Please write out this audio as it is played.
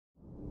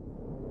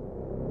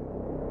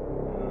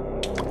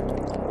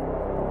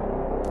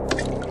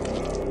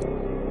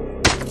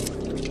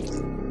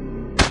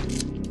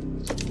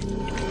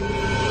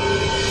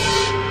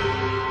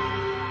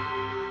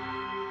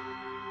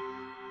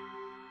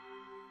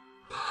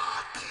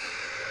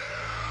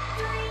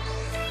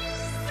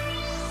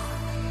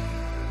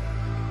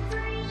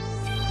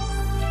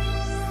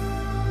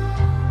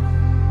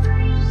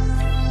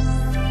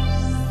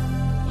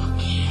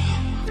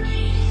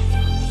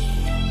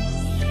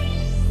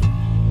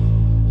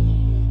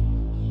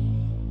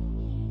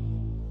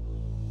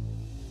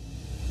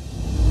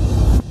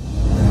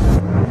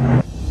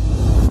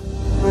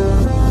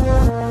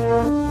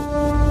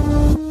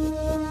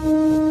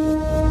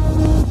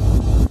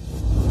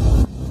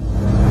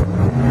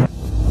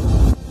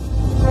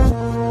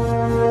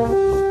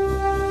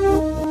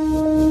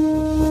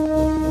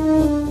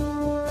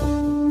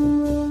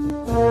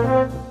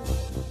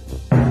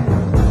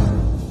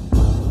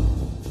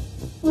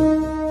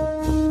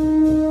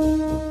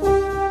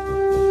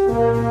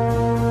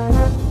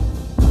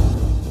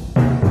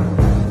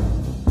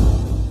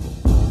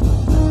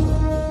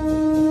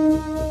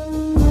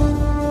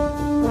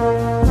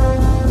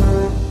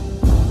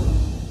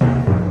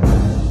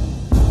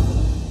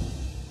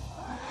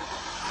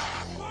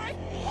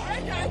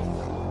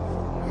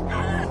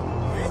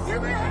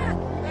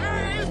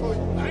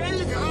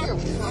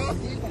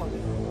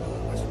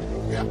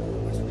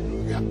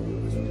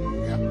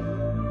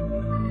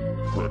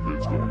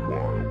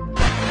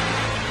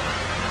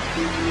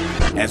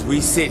As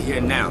we sit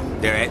here now,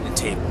 they're at the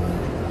table,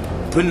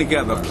 putting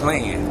together a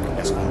plan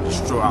that's going to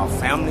destroy our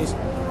families,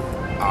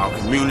 our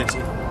community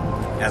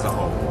as a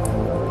whole.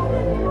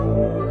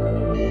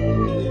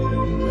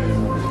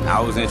 I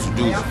was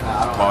introduced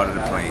as part of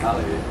the plan.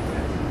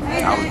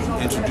 I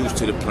was introduced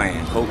to the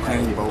plan.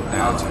 Cocaine broke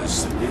down to the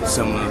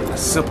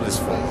simplest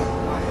form,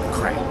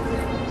 crack.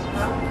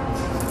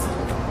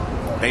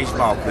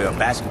 Baseball player,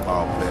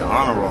 basketball player,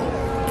 honor roll.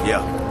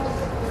 Yeah,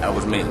 that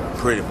was me,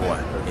 pretty boy.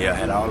 Yeah,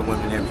 had all the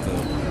women and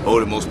everything. Oh,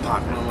 the most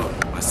popular,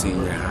 my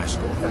senior year in high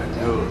school.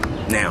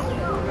 Now,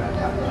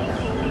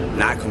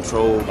 not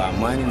controlled by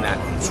money, not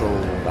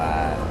controlled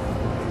by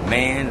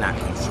man, not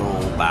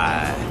controlled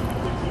by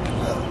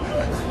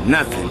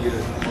nothing.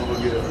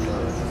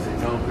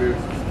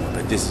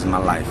 But this is my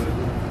life.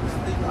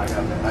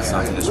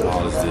 Something as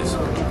small as this.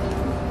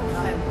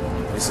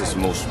 This is the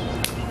most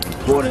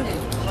important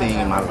thing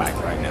in my life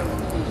right now.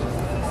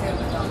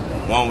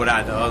 One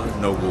without the other,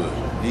 no good.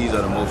 These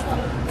are the most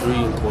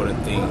three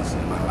important things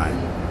in my life.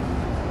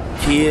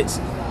 Kids,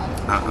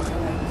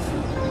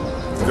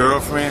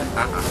 Girlfriend,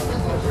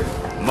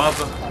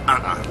 Mother,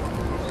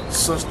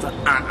 Sister,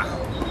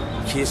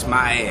 Kiss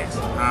my ass,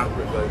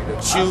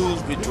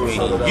 Choose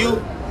between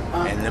you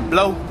and the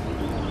blow,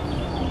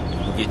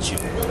 get you.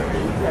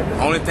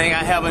 Only thing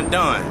I haven't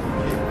done,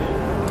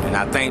 and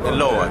I thank the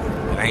Lord,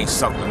 that I ain't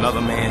sucked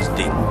another man's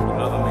dick.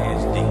 Another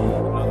man's dick.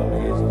 Another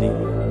man's dick.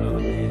 Another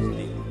man's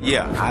dick.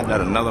 Yeah, I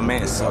let another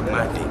man suck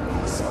my dick.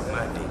 Suck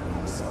my dick.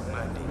 Suck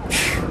my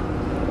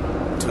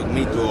dick. Took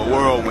me through a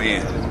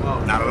whirlwind.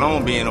 Not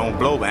alone being on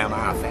blow, but am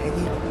I a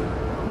faggot?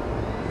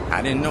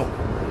 I didn't know.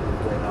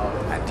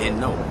 I didn't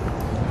know.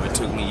 It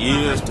took me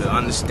years to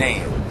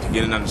understand, to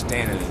get an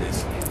understanding of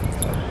this.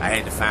 I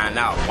had to find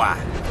out why.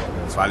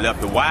 So I left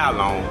the why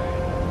alone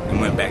and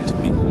went back to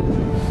me.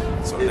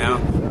 So now,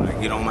 when I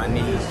get on my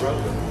knees,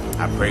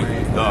 I pray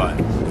to God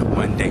that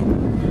one day,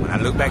 when I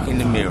look back in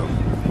the mirror,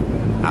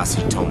 I'll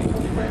see Tony again.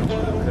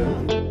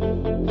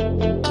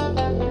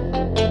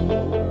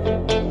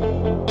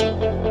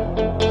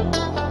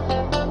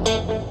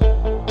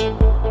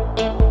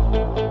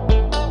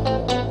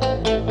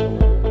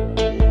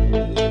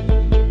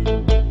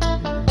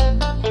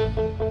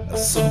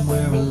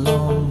 Somewhere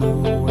along the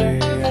way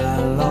I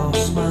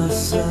lost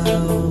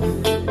myself.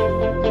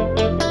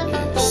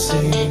 Can you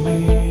see me?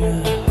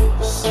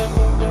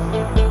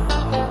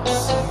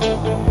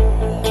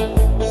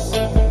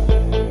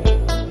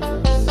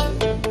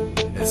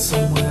 And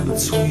somewhere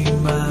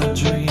between my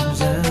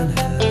dreams and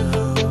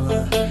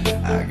hell,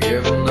 I've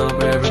given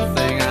up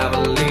everything I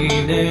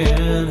believed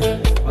in.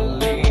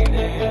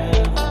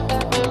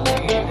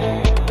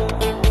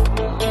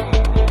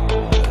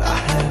 I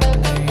had a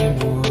name.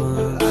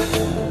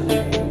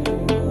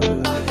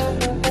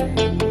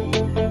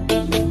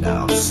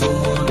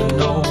 Someone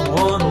no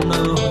one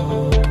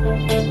knows.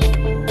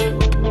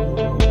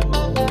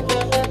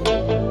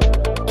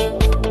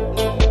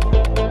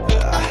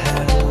 I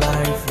had a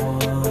life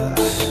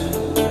once,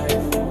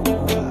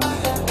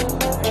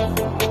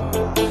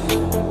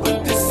 but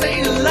this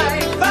ain't a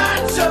life I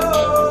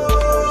chose.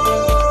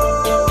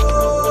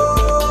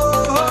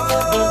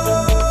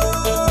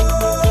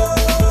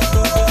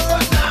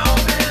 Now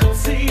I'm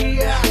empty.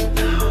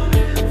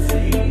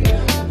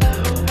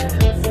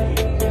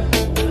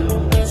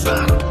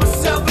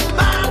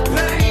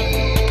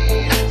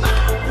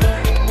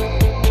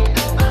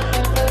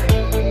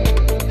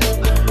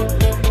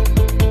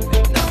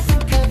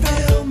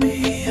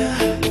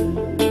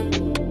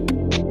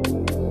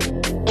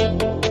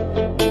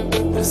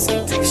 This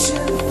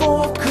addiction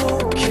for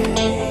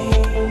cocaine.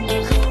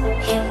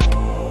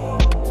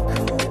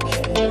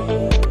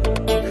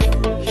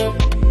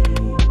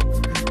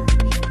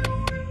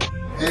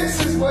 This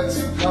is what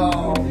you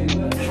call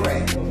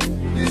crack.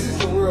 This is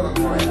the world of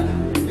crack.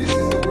 This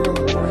is the world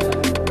of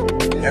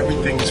crack.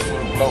 Everything is for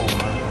the blow,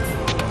 man.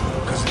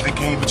 Because if it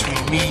came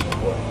between me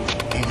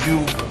and you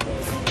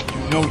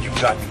know you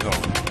got to go.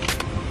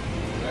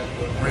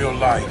 Real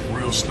life,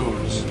 real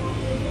stories.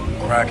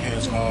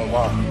 Crackheads gone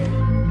wild.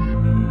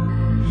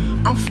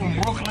 I'm from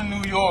Brooklyn,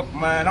 New York,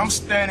 man. I'm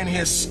standing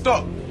here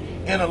stuck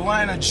in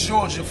Atlanta,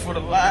 Georgia for the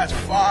last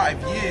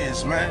 5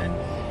 years, man.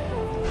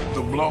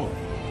 The blow.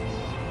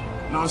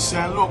 You know what I'm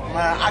saying? Look,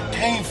 man, I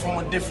came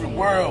from a different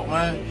world,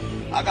 man.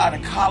 I got a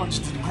college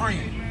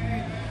degree.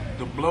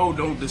 The blow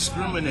don't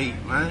discriminate,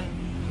 man.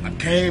 I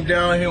came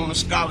down here on a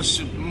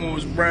scholarship to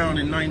Morris Brown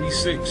in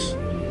 '96.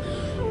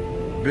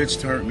 Bitch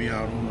turned me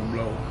out on the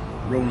blow,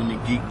 rolling the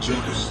geek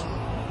joints.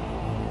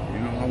 You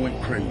know, I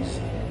went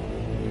crazy.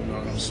 You know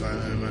what I'm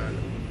saying, man?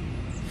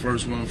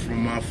 First one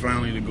from my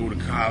family to go to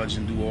college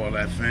and do all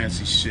that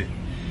fancy shit.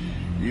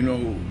 You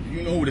know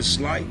what it's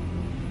like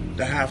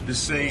to have to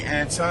say,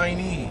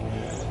 Antony,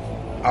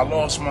 I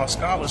lost my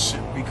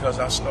scholarship because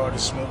I started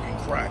smoking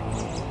crack.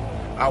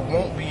 I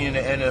won't be in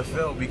the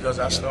NFL because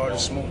I started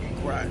smoking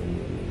crack.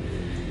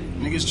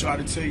 Niggas try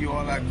to tell you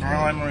all that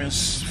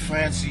glamorous,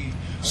 fancy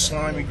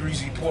slimy,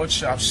 greasy pork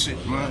chop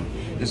shit, man.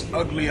 It's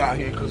ugly out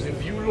here, because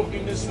if you look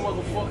in this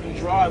motherfucking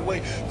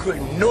driveway,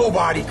 couldn't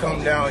nobody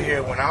come down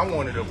here when I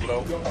wanted to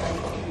blow.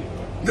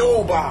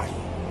 Nobody.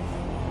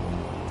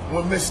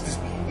 When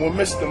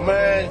Mr.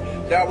 Man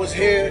that was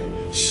here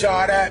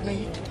shot at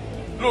me,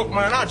 look,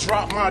 man, I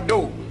dropped my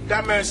dope.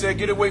 That man said,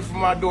 get away from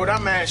my door.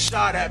 That man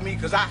shot at me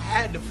because I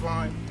had to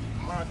find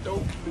my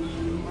dope.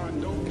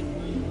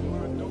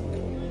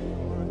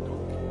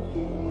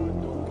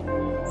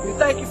 You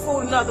think you're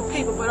fooling other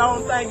people, but the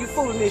only thing you're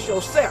fooling is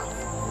yourself.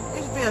 I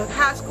used to be a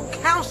high school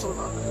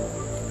counselor.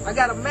 I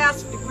got a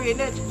master's degree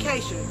in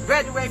education.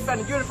 Graduated from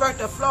the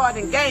University of Florida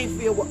in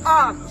Gainesville with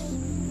honors.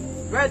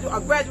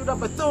 A graduate of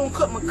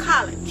Bethune-Cookman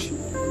College,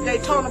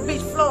 Daytona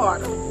Beach,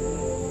 Florida.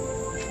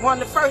 One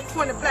of the first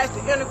 20 blacks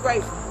to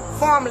integrate,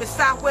 formerly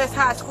Southwest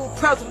High School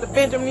president of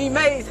Benjamin E.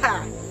 Mays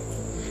High.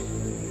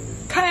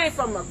 Came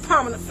from a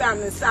prominent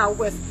family in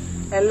Southwest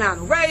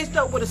Atlanta. Raised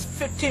up with a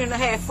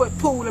 15.5-foot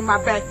pool in my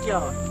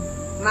backyard.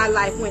 My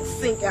life went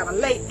sink at a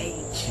late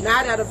age,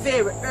 not at a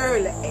very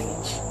early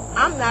age.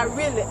 I'm not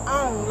really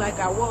on like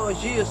I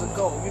was years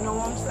ago, you know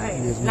what I'm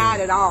saying? Yes, not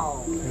at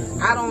all.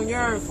 I don't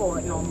yearn for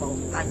it no more,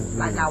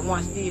 like I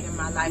once did in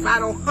my life. I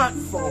don't hunt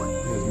for it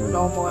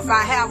no more. If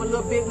I have a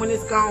little bit, when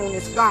it's gone,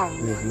 it's gone.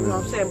 You know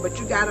what I'm saying? But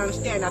you gotta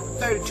understand, after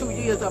 32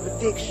 years of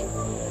addiction,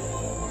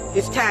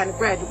 it's time to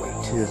graduate.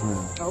 Yes,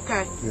 ma'am.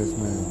 Okay? Yes,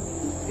 ma'am.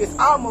 It's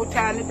almost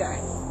time to die.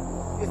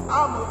 It's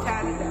almost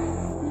time to die.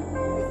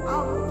 It's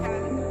almost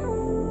time to die.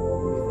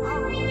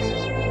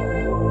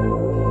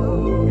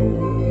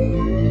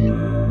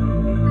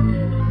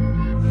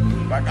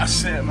 Like I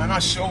said, man, I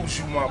showed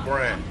you my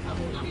brand.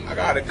 I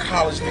got a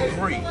college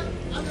degree.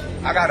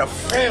 I got a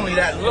family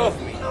that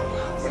love me.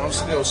 But I'm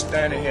still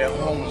standing here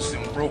homeless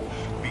and broke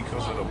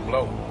because of the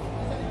blow.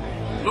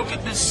 Look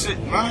at this shit,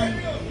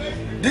 man.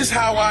 This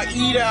how I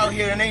eat out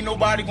here, and ain't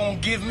nobody gonna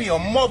give me a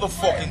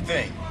motherfucking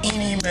thing.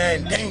 Any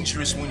man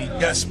dangerous when he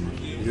desperate.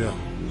 Yeah.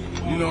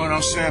 You know what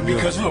I'm saying?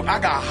 Because look, I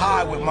got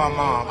high with my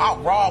mom. I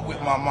robbed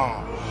with my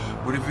mom.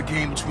 But if it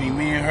came between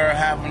me and her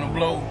having a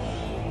blow,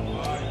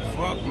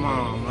 fuck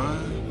mom,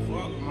 man.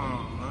 Fuck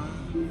mom, man.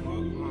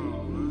 Fuck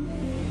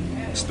mom,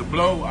 man. It's the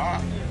blow.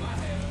 I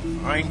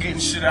ain't getting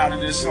shit out of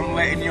this. I'm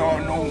letting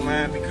y'all know,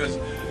 man, because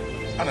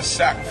I done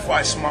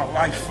sacrificed my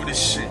life for this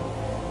shit.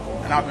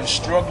 And I've been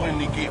struggling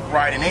to get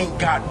right and ain't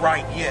got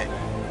right yet.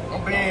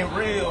 I'm being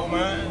real,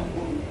 man.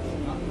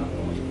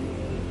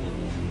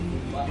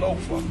 Blow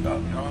fucked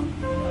up, y'all.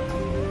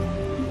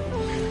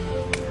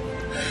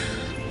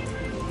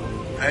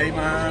 Hey,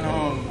 man,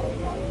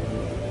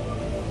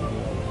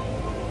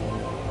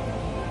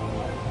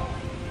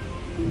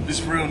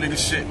 this real nigga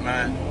shit,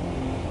 man.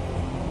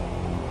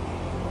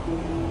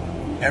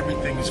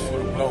 Everything is for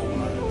the blow,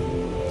 man.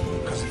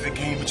 Because if it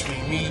came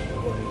between me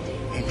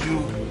and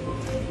you,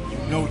 you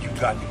know you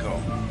got to go.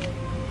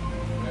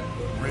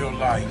 Real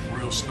life,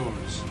 real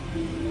stories.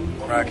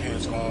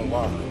 Crackheads going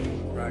wild.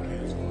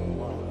 Crackheads going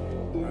wild.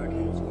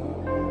 Crackheads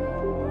going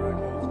wild.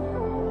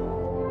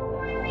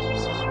 Crackheads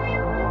going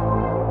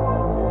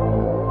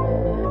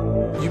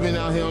wild. You been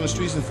out here on the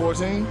streets since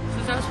 14?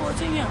 Since I was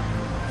 14, yeah.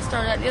 I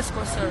started at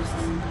escort services.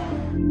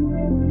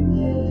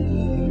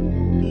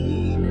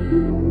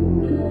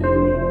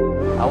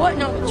 I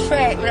wasn't on the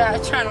track, but I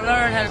was trying to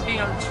learn how to be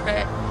on the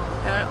track.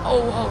 And an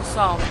old hoe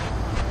saw me.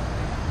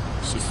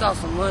 She saw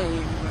some money in me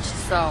when she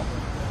saw me.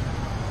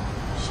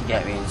 She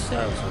got me in the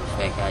service with a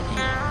fake ID.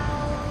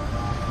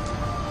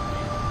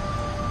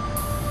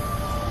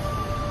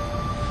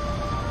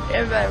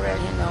 Everybody around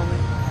here know me.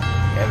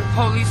 Every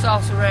police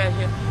officer around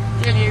here.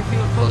 Then if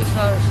you're a police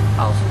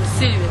officer in the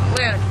city of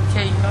Atlanta can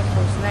tell you my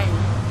first name.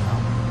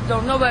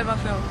 Don't nobody in my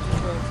family do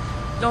drugs.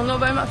 Don't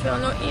nobody in my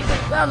family know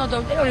anything about no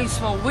dope. They don't even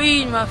smoke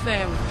weed in my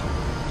family.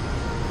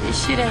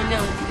 This shit ain't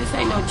this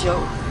ain't no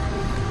joke.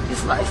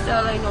 This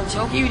lifestyle ain't no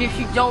joke. Even if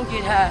you don't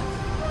get high,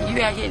 you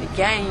out here in the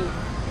game.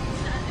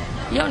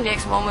 Your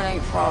next moment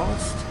ain't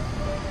promised.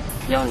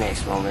 Your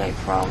next moment ain't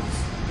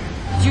promised.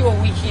 You a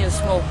weekend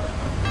smoker.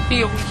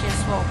 Be a weekend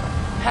smoker.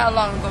 How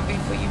long it gonna be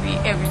before you be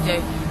every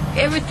day?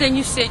 Everything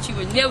you said you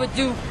would never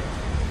do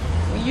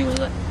when you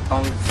were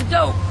on the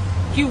dope,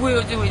 you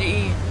will do it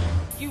again.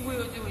 You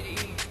will do it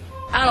again.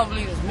 I don't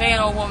believe there's man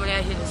or woman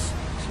out here that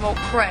smoke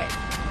crack,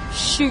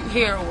 shoot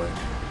heroin,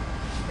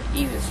 or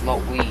even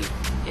smoke weed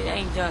that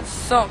ain't done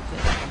something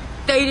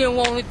they didn't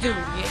want to do to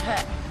get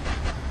high.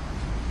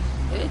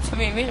 It told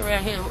me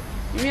around here,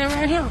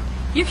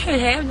 you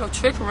can't have no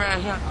trick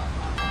around here.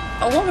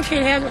 A woman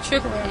can't have no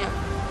trick around here.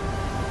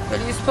 But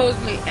it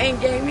supposedly ain't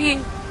gave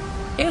me.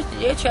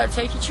 They try to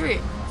take your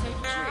trick.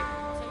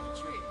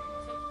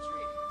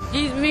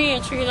 These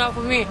men tricking off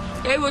of men,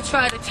 they will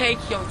try to take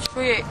your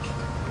trick.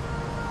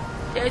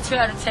 They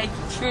try to take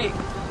your trick.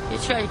 They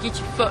try to get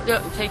you fucked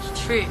up and take your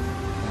trick.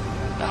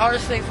 The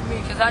hardest thing for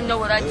me, because I know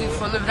what I do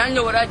for a living. I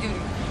know what I do to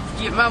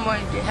get my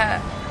money to get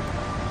high.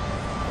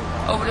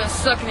 Over there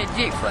sucking a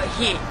dick for a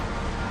hit.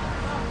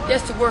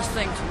 That's the worst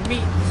thing for me.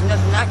 There's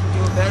nothing I can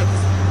do about it,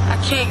 because I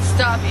can't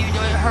stop it even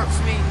though it hurts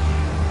me.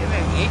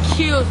 It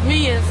kills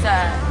me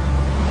inside.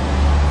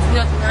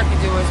 nothing I can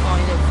do. It's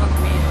going to fuck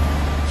me up.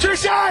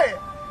 Trisha!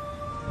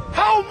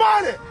 How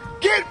money?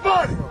 Get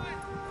money!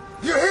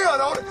 You hear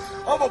it, on it?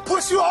 I'm gonna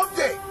push you off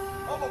deck.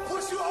 I'm gonna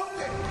push you off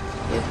deck.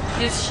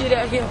 This shit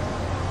out here.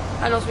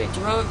 I know some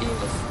drug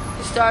dealers.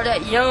 They started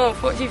out young,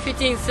 14,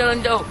 15,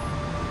 selling dope.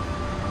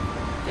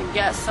 They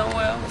got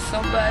somewhere with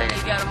somebody,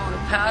 they got them on the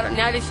powder.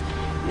 Now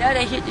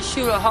they hit the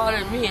shooter harder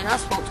than me, and I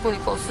smoke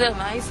 24/7.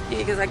 I ain't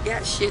scared because I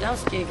got shit. I'm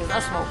scared because I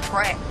smoke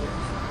crack.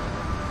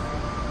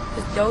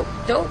 It's dope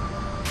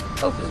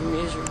is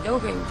misery.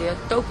 Dope ain't death.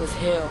 Dope is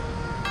hell.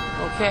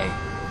 Okay?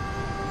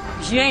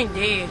 But you ain't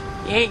dead.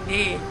 You ain't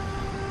dead.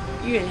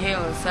 You in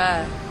hell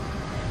inside.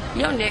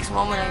 Your next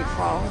moment ain't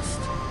promised.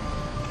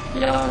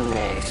 Your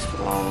next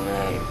moment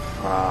ain't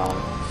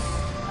promised.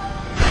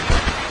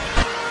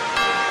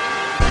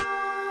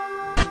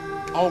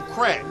 On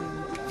crack,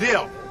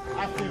 death.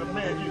 I seen a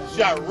man get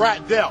shot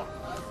right there.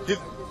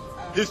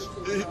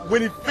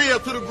 When he fell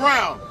to the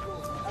ground,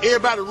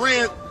 everybody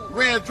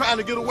ran trying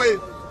to get away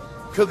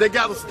because they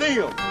got a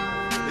stem.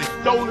 They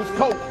stole his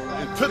coat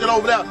and took it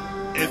over there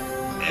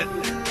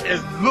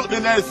and looked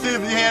in there to see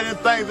if he had any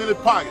things in his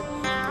pocket.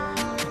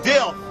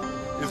 Death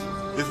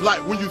is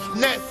like when you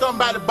snatch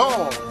somebody's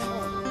bone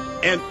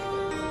and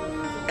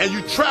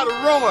you try to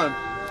run,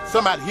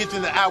 somebody hits you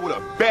in the eye with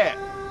a bat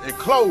and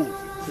close it.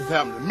 This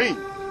happened to me.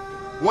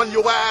 One of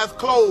your eyes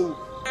closed,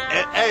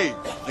 and hey,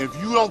 if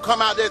you don't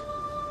come out that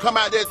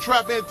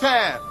trap in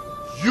time,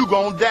 you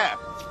gonna die.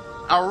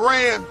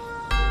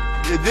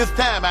 This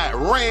time I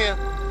ran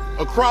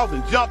across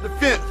and jumped the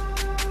fence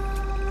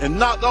and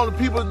knocked on the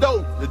people's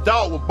door. The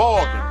dog was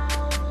barking.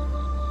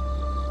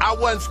 I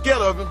wasn't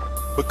scared of him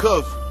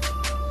because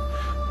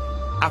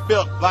I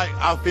felt like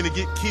I was finna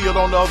get killed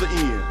on the other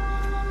end.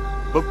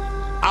 But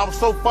I was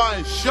so far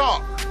in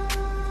shock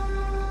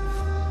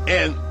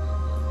and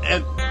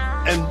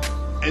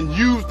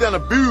used and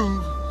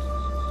abused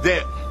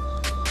that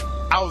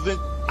I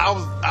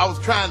was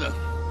trying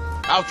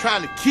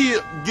to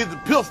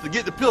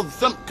get the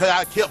pistol, cause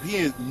I kept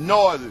hearing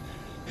noises,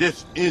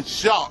 just in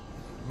shock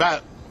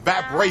by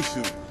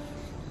vibration,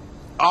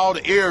 all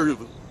the areas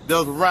that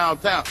was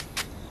around town.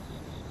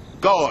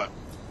 God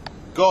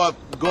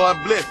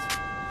bless you,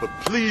 but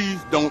please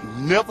don't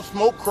never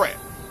smoke crack.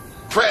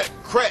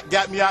 Crack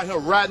got me out here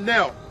right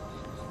now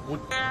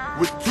with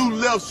two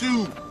left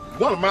shoes,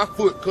 one of my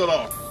foot cut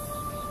off.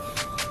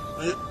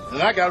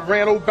 And I got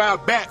ran over by a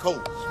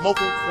backhoe,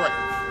 smoking crack.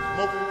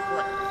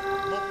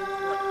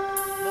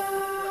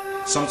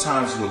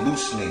 Sometimes you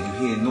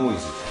hallucinate, you hear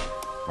noises.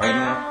 Right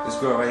now, this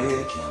girl right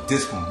here,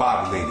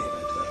 discombobulated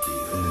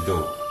from the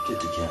door. Get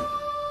the camera.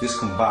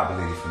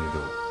 Discombobulated from the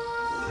door.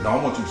 No, I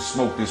want you to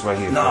smoke this right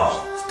here.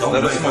 No, first. don't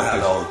Let make her smoke her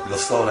this. though.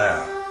 Let's slow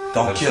down.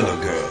 Don't kill her,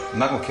 girl. I'm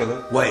not gonna kill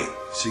her. Wait,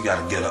 she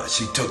gotta get up.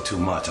 She took too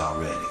much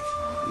already.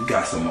 We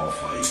got some more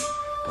for you,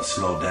 but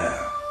slow down.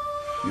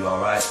 You all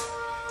right?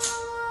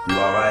 You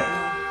all right?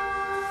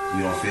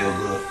 You don't feel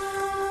good?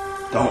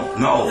 Don't.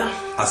 No.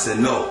 I said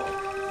no.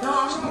 No,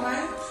 I'm all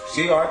right.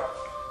 She all right?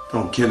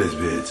 Don't kill this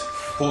bitch.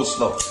 Pull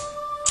slow.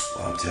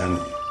 Well, I'm telling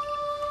you.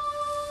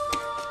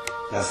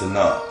 That's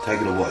enough.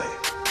 Take it away.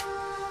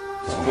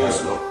 Don't pull hurt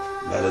slow.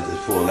 her. Let her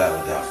just pull that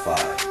without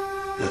fire.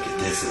 Look at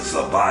this. It's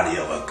the body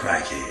of a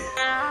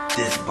crackhead.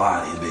 This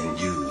body been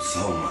used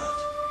so much.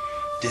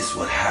 This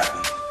what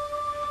happened.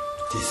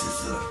 This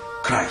is a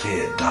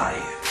crackhead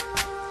diet.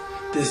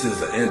 This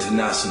is an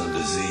international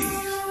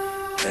disease.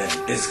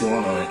 And it's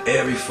going on in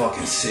every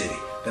fucking city.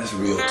 That's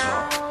real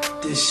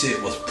talk. This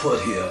shit was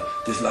put here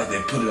just like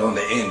they put it on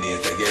the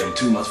Indians. They gave them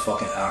too much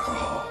fucking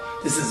alcohol.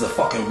 This is a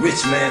fucking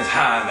rich man's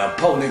high and a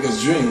poor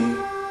nigga's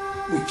dream.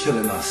 We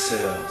killing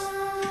ourselves.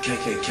 The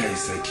KKK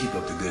say, keep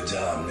up the good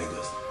job,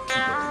 niggas. Keep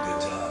up the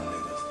good job,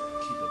 niggas.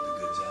 Keep up the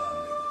good job,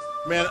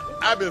 niggas. Man,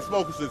 I've been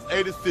smoking since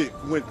 '86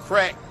 when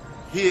crack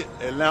hit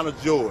Atlanta,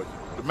 Georgia.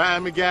 The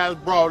Miami guys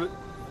brought it,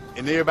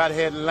 and everybody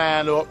had to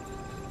line up,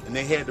 and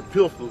they had the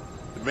pistol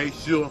to make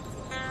sure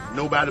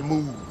nobody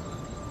moved.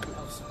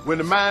 When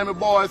the Miami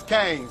boys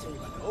came,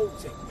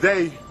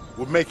 they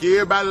would make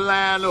everybody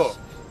line up.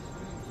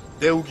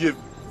 They would give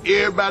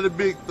everybody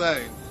big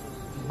things,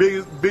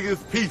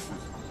 biggest pieces,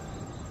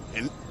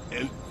 and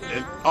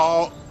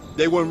all.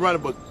 They wouldn't run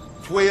but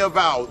 12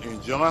 hours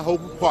in John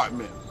Hope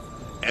apartment,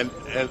 and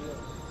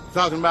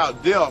talking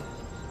about death.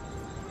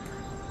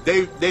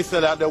 They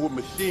sat out there with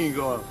machine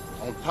guns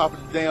on top of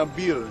the damn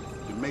building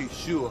to make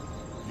sure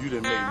you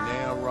didn't make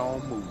damn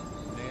wrong move.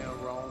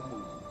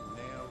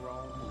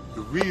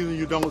 The reason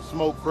you don't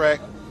smoke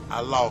crack, I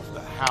lost the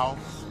house,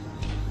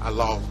 I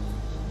lost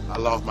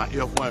my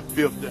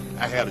F-150,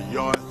 I had a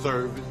yard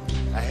service,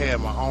 I had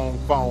my own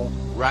phone.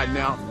 Right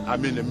now,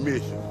 I'm in the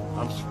mission.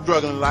 I'm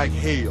struggling like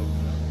hell.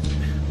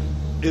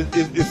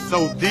 It's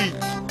so deep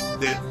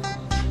that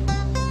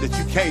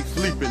you can't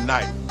sleep at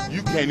night.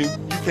 You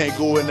can't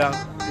go in there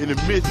in the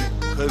mission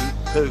because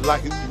it's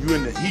like you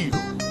in the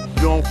heater.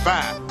 You're on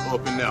fire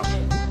up in there.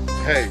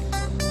 Hey,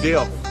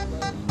 death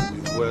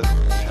is what's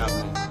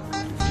happening.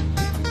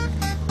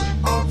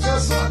 I'm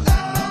just an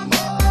animal.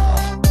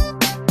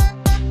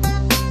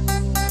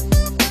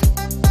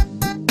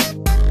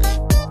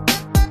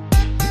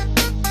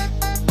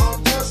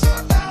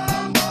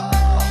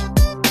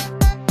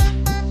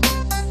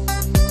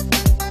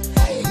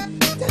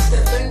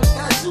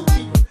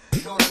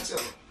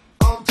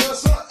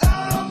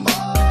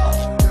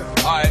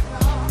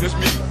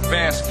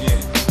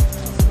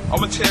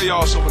 tell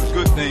y'all some of the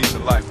good things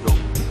in life, though.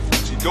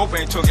 See, dope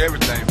ain't took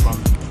everything from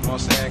me, you know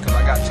what I'm saying? Because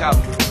I got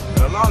talent.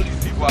 And a lot of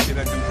these people out here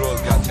that do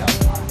drugs got talent.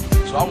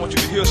 So I want you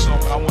to hear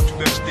something, I want you to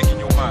let it stick in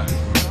your mind.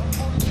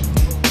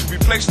 To be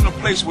placed in a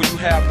place where you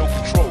have no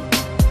control,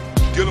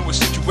 dealing with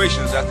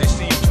situations as they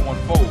seem to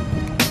unfold.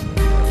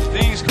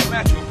 Things come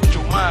at you and put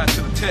your mind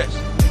to the test.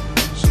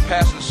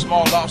 Surpassing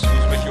small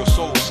obstacles make your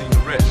soul seem to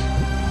rest.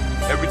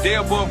 Every day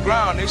above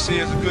ground, they say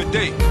it's a good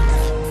day.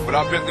 But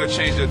I bet they'll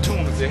change their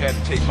tune if they had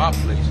to take my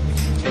place.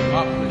 Take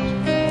my place,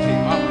 take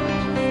my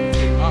place,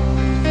 take my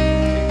place,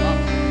 take my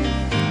place.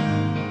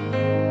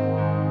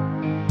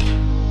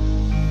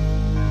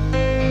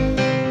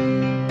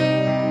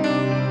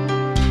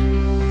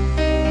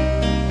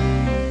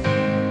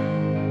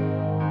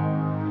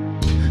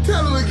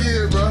 Tell him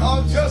again, bro.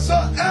 I'm just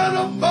an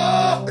animal.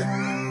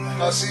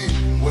 I see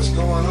what's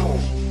going on.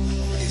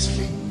 It's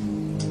me.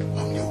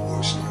 I'm your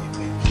worst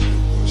nightmare.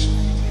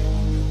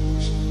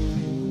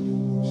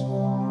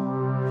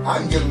 I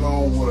can get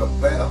along with a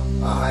bear,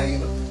 a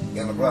hyena,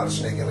 and a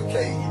rattlesnake in a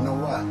cave. You know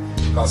why?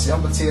 Because see,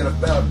 I'm going to tell the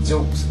bear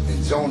jokes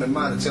and John and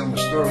mine to tell him a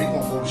story. He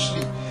going to go to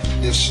sleep.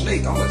 This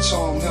snake, I'm going to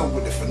charm him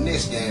with the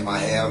finesse game I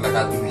have like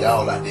I do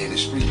y'all out there in the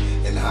street.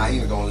 And the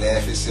hyena going to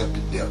laugh himself to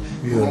death.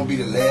 You're going to be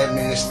the last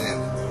man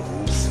standing.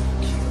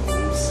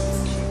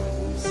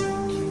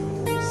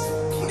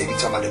 They be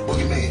talking about the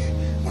boogeyman.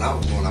 When I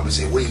was going, I would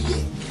say, where you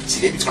at?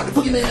 See, they be talking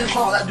about the boogeyman in the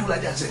car. I do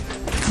like that. I say,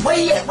 where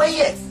you at? Where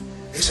you at?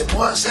 They said,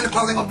 boy, Santa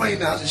Claus ain't gonna bring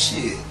down. I said,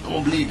 shit, I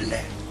don't believe in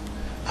that.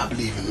 I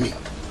believe in me.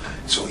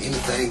 So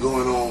anything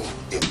going on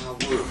in my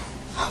world,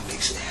 I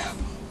makes it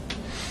happen.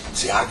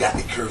 See, I got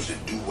the courage to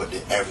do what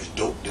the average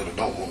dope dealer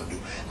don't want to do.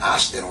 I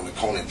stand on the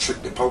corner and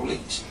trick the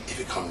police if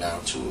it come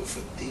down to it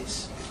for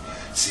this.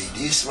 See,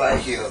 this right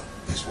here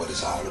is what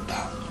it's all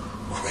about.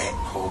 Crack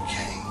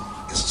cocaine.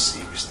 It's a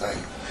serious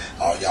thing.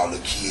 All y'all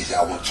little kids,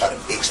 y'all want to try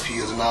them X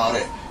pills and all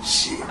that.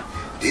 Shit.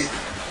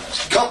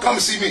 Come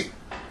and see me.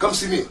 Come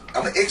see me.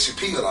 I'm an X your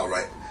pill, all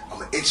right. I'm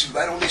going to X you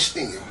right on this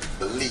thing.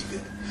 Believe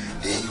it.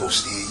 Then you going to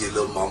steal your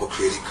little mama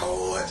credit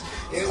cards.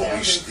 You're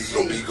going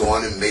to be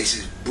going to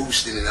Macy's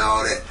boosting and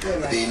all that.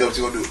 But then you know what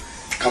you're going to do.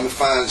 Come and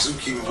find a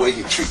zookeeper where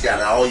you can trick out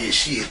all your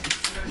shit.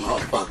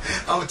 Motherfucker.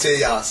 I'm going to tell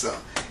y'all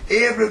something.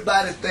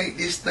 Everybody think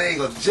this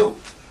thing a joke.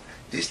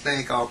 This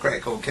thing called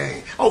crack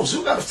cocaine. Oh,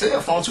 Zoo got a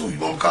cell phone too. You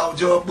want to call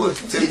George Bush?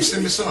 Tell him to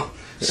send me something.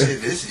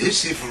 Shit,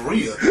 this shit for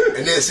real.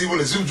 And then see when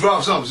the Zoo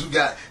drops something, Zoo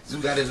got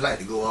his light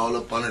to go all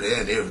up under there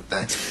and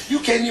everything. You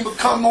can't even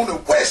come on the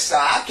west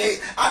side.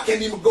 I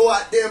can't even go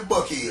out there in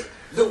Buckhead.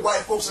 Little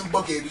white folks in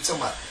Buckhead be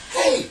talking about,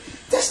 hey,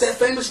 that's that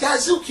famous guy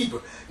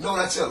Zookeeper. You know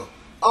what I tell them?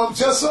 I'm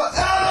just an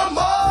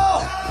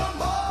animal.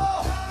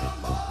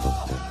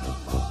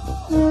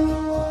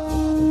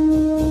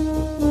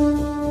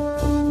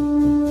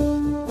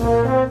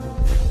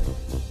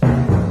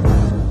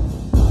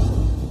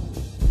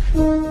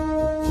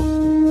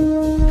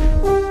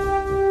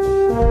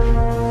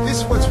 This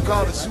is what you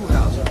call the zoo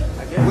house.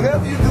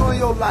 Whatever you do in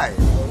your life,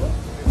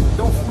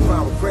 don't fool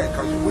around with crack,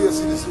 because you will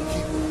see the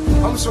zookeeper.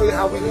 I'm going to show you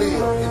how we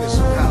live in the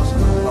zoo house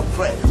of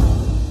crack.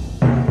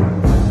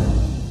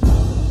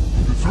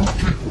 The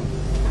zookeeper.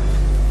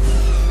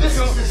 This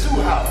is the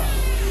zoo house.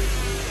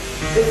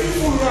 If you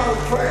fool around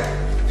with crack,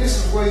 this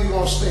is where you're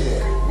going to stay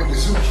at with the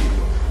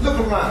zookeeper. Look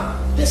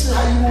around. This is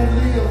how you want to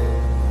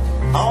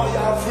live. All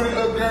y'all pretty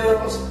little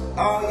girls,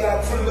 all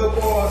y'all pretty little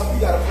boys, we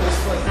got a place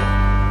for you.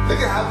 Look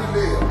at how we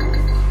live.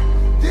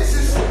 This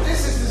is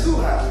the zoo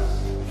house.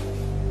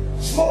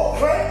 Smoke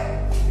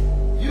crack,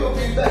 you'll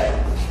be back.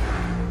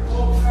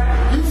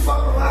 You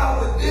fuck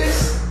around with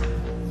this,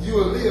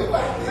 you'll live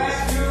like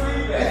this.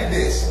 Look at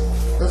this.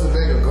 That's a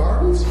bag of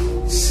garbage?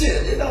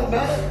 Shit, it don't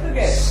matter. Look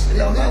at it. It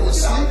don't matter.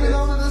 Sleeping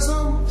on it or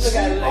something? Look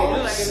at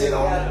it. Sit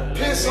on it,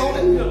 piss on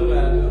it.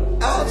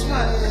 All the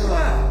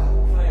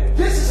time.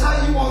 This is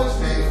how you want to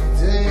live.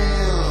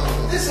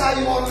 Damn. This is how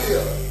you want to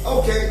live.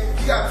 Okay,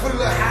 you got pretty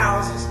little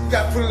houses, you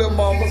got pretty little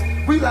mamas.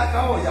 We like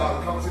all y'all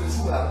to come to the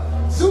zoo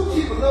house.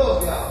 Zookeeper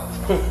love y'all.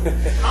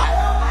 I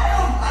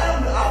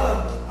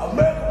am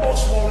America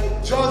most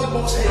wanted, Georgia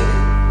most hated.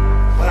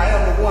 But I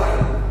am the one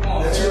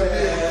that you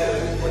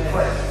live with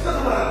crack. Look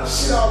around,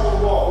 shit all over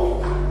the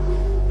wall.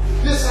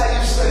 This is how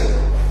you stay.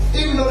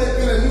 Even though they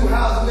build a new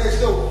house next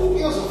door, who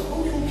gives a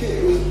who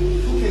cares?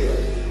 Who cares?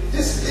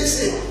 This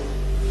is it.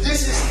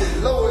 This is the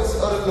lowest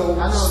of the low.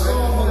 I know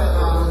that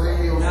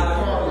video from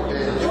Parker,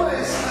 man. You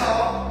ain't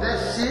saw That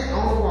shit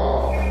on the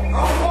wall. on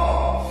the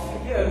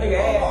wall. Yeah, nigga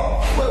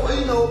ass. Well,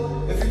 you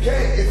know, if you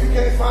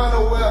can't find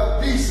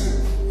nowhere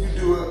decent, you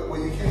do it where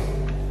you can.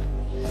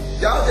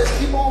 Y'all just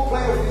keep on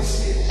playing with this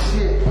shit.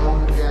 Shit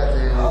on the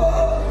goddamn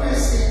wall. You ain't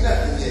seen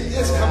nothing yet.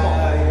 Just come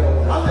on.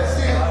 I'm just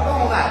saying, go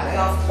on out,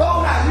 man. Go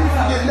on out. You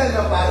can get nothing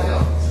up out of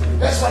here.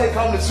 That's why they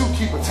call him the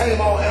zookeeper,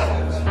 tame all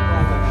animals.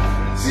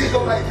 See, it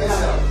go like this.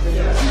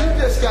 See, you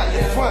just got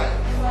your front.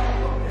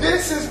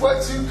 This is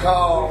what you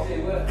call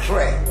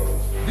crack.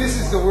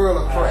 This is the world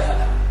of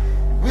crack.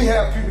 We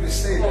have people that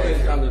stay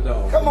there.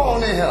 Come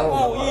on in here. Come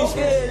on, you ain't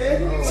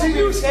scared, nigga. See,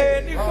 You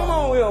scared, nigga. Come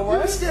on, Will,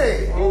 man. You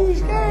scared? You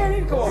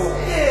scared, nigga. Come on.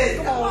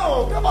 Yeah, come on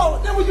come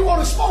on. Then when you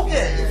want to smoke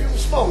at, if you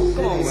smoke.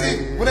 Come on,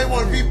 see, when they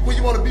want to be, when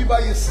you want to be by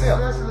yourself.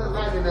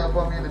 Come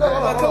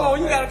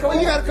on, you gotta come on.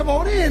 You gotta come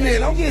on in there.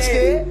 Don't get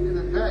scared.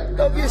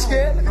 Don't get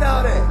scared. Look at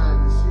all that.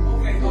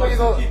 Where you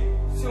go?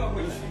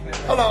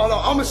 Hold on.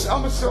 I'm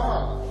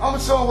gonna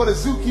show him what a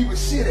zookeeper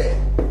shit at.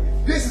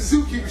 This is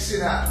zookeeper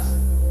shit house.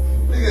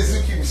 Look at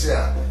zookeeper shit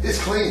house. It's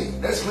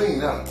clean. That's clean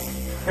now.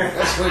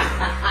 That's clean.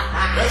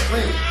 That's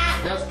clean.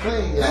 That's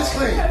clean, y'all. That's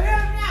clean.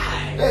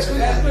 That's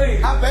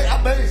clean. I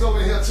bet he's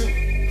over here too.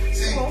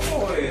 See? Come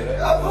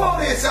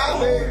on in,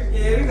 child,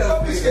 man.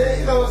 Don't be scared.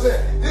 You know what I'm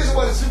saying? This is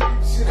what a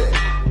zookeeper shit at.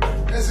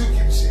 That's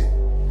zookeeper shit.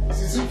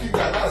 See, zookeeper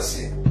got a lot of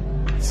shit.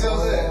 See what I'm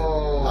saying?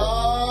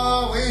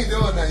 Oh, we ain't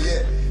doing that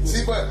yet.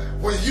 See, but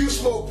when you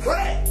smoke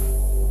crack,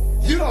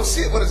 you don't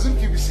sit where the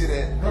zookeeper shit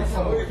at. Oh,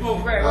 you come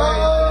on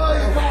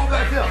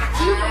back here.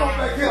 See, you come on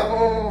back here.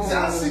 See, I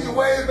see you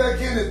way back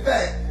in the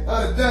back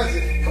of the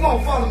dungeon. Come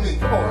on, follow me.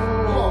 Come on.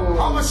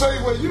 I'm gonna show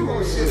you where you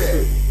gonna sit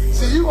at.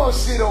 See, you gonna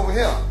sit over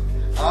here.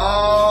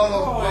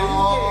 Oh,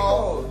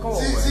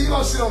 see, you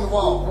gonna sit on the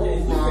wall. Oh,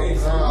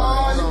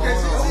 you can't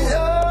sit.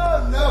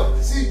 Oh, no.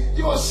 See,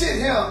 you gonna sit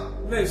here.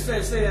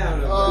 Stay down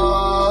there.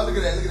 Oh, look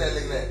at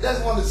that. That's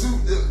one of the zoo.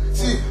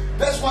 See,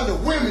 that's one of the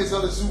women's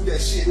of the zoo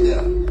that shit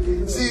there.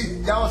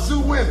 See, y'all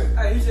zoo women.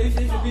 Hey, he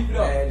should beat it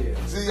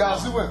up. See, y'all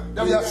zoo women.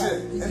 That's y'all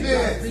shit. And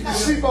then you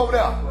sleep over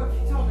there.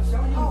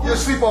 You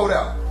sleep over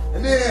there.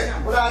 And then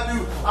what I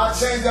do, I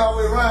change y'all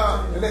way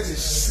around and let you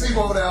sleep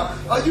over there.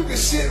 Or you can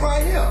sit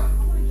right here.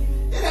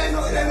 It ain't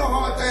no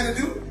hard thing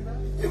to do.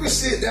 You can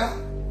sit there.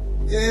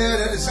 Yeah,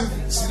 that is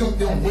see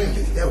them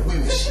women. That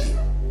women shit.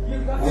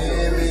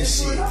 Yeah, man, shit.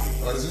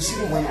 See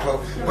them women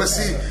clothes. But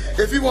see,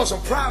 if you want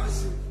some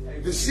privacy,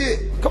 the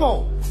shit, come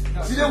on.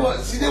 See that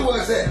what's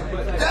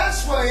that?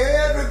 That's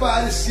where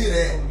everybody sit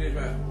at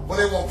when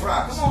they want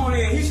privacy. Come on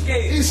in, he's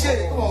scared. He's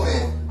scared. Come on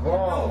in.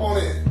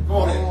 Come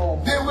on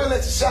in. Then we'll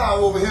let you shower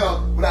over here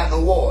without no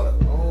water.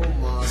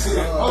 See,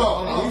 hold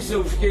on. He's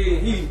so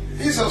scared.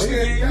 He's so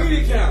scared. He gave me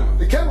the camera.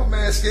 The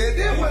cameraman's scared.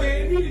 Then He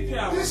gave me the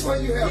camera. This way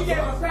you have. He got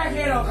a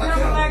crackhead on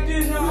camera like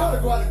this, You ought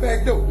to go out the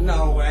back door.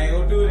 No, I ain't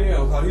gonna do it to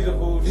him because he's a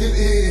fool.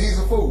 He's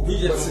a fool. He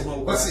just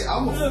but see,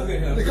 I'm a fool. Look at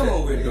him. Come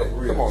on, with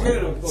it. Come on.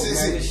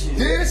 See,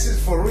 this is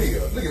for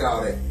real. Look at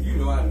all that. You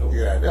know I know.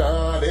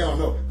 Yeah, they don't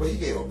know. But he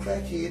gave a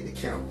crackhead the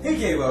camera. He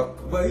gave up,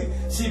 but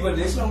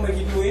this don't make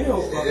you do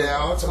anything. Yeah,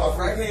 I'm talking about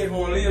crackhead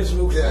wanna live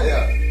slow.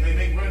 Yeah.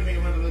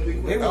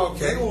 They want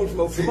to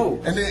smoke some more.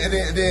 And then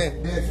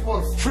if you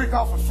want to freak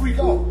off and freak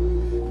off,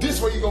 this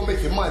way you gonna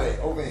make your money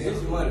over here.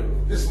 This is money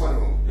room. This is money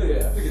room. Look at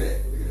that. Look at that.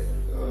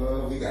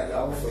 We got it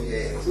all for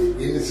your ass in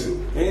the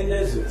zoo. In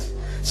the zoo.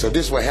 So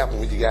this what happened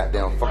when you got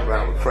down fucking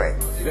around with crack.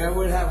 That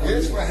what happened.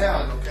 This what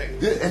happened.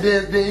 Okay. And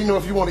then you know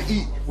if you want to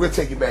eat, we'll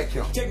take you back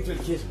here. Take him to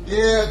the kitchen.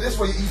 Yeah, this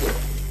way you eat at.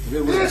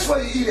 This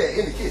way you eat at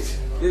in the kitchen.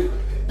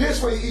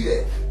 This way you eat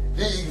at.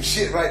 Then you can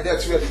shit right there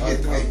till you get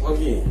through.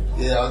 Again.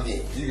 Yeah,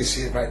 again. You can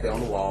shit right there on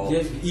the wall.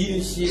 Just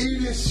eating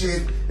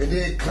shit. And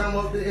then climb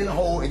up in the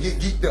hole and get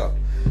geeked up.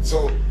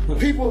 So,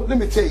 people, let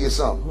me tell you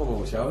something.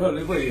 Hold on,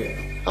 y'all. Where you at?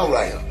 I'm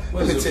right here.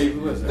 Let me tell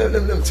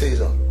you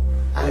something.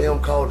 I am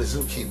called the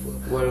zookeeper.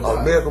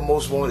 America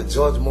most wanted,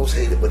 Georgia most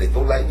hated, but it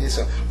go like this.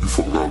 You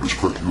fuck around this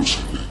crack, you'll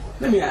see me.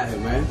 Let me out here,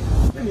 man.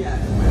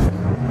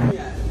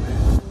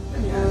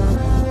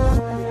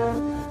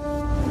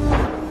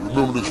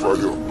 Remember this right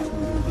here.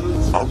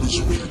 I'm the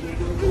zookeeper.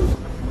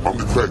 I'm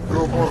the crack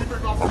man.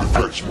 I'm the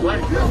crack smoker.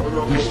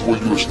 This is where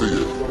you'll stay at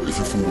if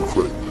you fool with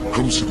crack.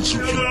 Come see the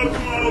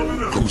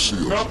zookeeper. Come see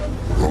us. But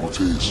I'm gonna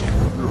tell you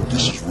something.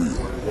 This is real.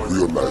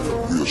 Real life.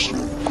 Real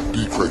slow.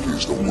 These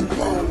crackheads don't want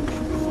power.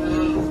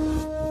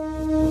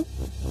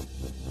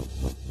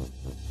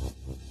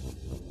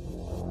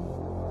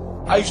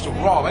 I used to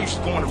rob. I used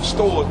to go into the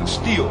stores and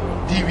steal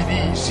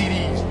DVDs,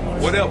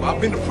 CDs, whatever. I've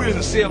been to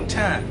prison 7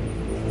 times.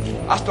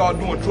 I started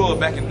doing drugs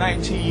back in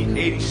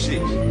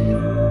 1986.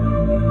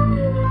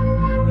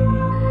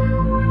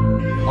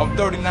 I'm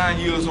 39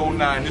 years old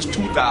now, and it's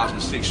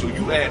 2006, so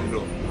you add it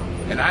up.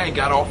 And I ain't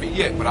got off it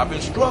yet, but I've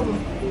been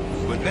struggling.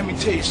 But let me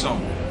tell you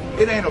something.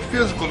 It ain't a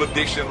physical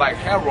addiction like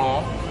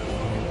heroin.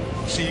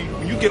 See,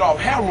 when you get off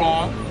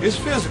heroin, it's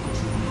physical.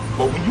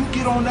 But when you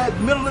get on that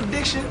mental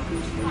addiction,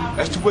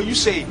 that's to where you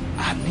say,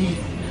 I need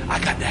it, I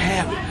got to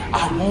have it,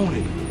 I want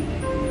it.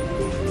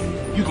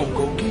 You gonna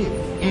go get it,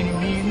 any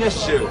means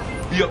necessary.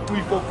 Be up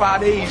 3, 4,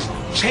 5 days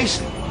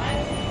chasing,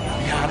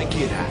 behind a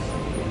get out.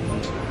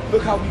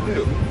 Look how we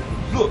live.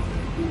 Look,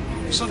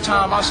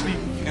 sometimes I sleep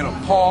in a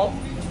park,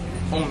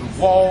 on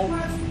the wall,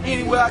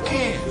 anywhere I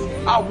can.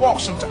 I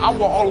walk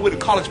all the way to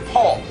College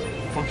Park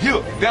from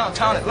here,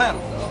 downtown Atlanta,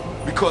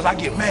 because I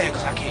get mad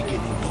because I can't get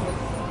in the door.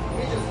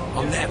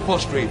 I'm that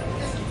frustrated.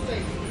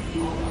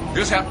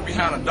 This happened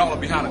behind $1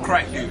 behind a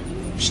crack deal.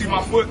 You see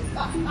my foot?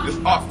 It's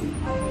up.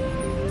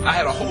 I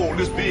had a hole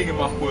this big in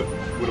my foot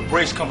with a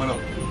brace coming up.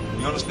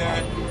 You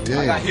understand? Damn.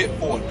 I got hit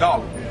for $1.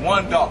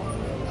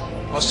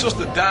 $1. My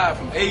sister died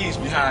from AIDS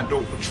behind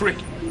dope for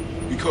tricking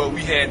because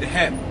we had to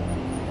have it.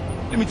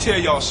 Let me tell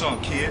y'all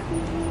something, kid.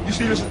 You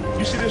see this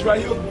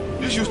right here?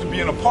 This used to be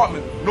an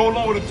apartment no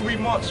longer than 3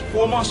 months,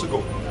 4 months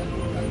ago.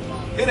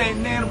 It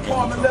ain't an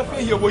apartment left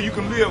in here where you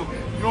can live.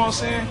 You know what I'm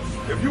saying?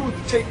 If you was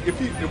to take, if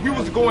we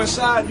was to go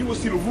inside, you would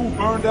see the roof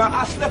burned down.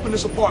 I slept in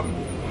this apartment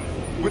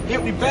with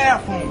empty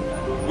bathroom,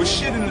 with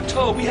shit in the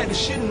tub. We had the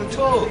shit in the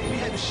tub. We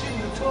had the shit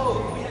in the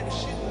tub. We had the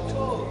shit in the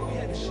tub. We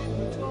had the shit in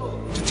the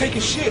tub. To take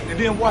a shit and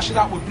then wash it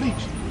out with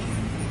bleach.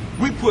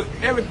 We put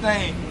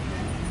everything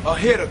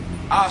ahead of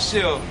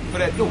ourselves for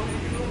that door.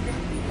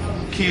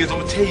 Kids, I'm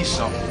gonna tell you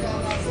something.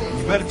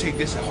 You better take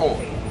this at heart.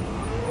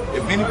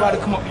 If anybody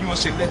come up to you and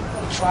say,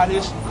 let's try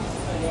this,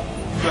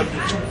 you better do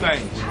 2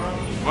 things.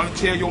 Run and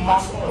tell your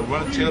mama or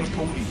run and tell the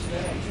police.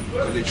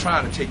 Because they're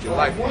trying to take your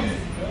life from you.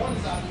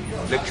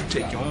 Let you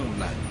take your own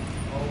life.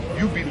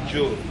 You be the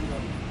judge.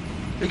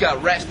 They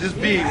got rats this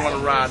big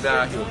running around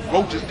down here.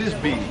 Roaches this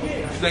big.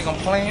 You think I'm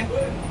playing?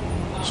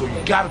 So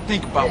you gotta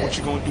think about what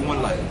you're gonna do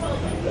in life.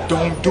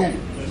 Don't do it.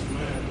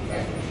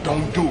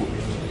 Don't do it.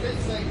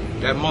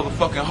 That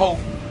motherfucking hoe,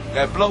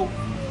 that blow,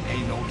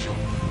 ain't no joke.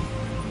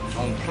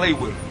 Don't play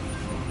with her.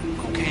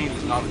 Cocaine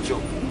is not a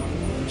joke.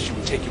 She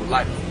will take your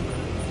life away.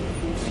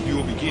 And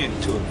you'll begin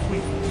to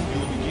quit.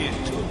 You'll begin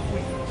to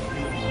quit.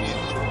 You'll begin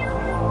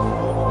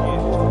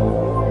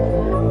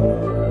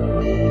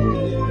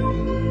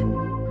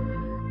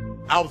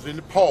I was in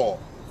the park.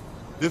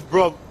 This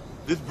brother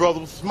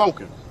was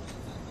smoking.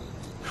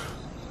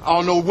 I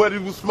don't know what he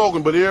was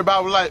smoking, but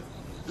everybody was like,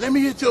 let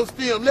me hit your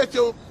stem,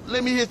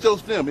 let me hit your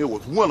stem. It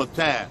was winter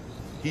time.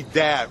 He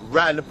died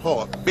right in the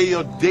park,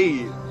 fell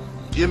dead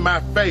in my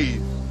face.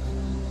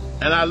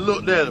 And I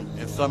looked at him,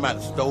 and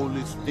somebody stole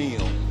his stem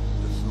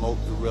to smoke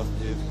the rest of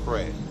his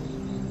crack.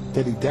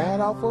 That he died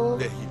off of?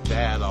 That he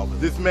died off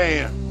of. This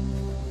man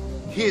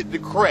hit the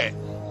crack.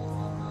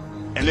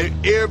 And then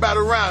everybody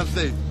around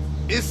said,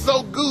 it's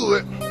so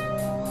good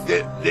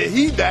that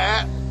he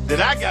died that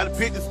I got to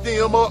pick the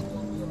stem up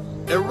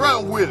and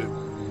run with it.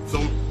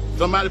 So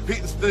somebody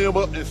picked the stem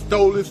up and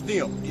stole his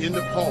stem in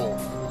the park.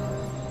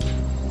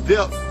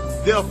 Death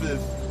is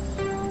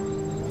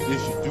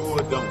you do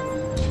or don't.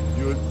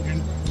 You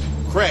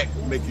crack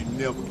make you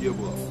never give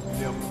up.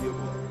 Never give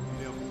up.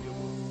 Never give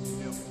up.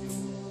 Never give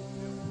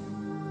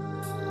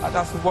up. I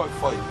got some work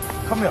for you.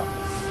 Come here.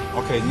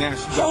 Okay, now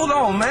she Hold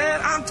on,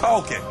 man. I'm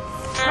talking.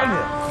 Come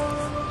here.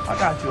 I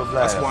got you a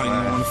blast. That's why you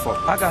man. want to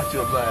fuck. I got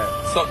you a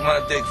blast. Suck my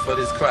dick for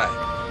this crack.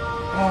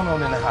 Go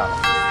on in the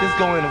house. Just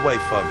go in and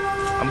wait for me.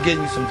 I'm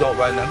getting you some dope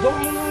right now. Go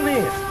on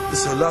in.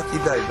 It's a lucky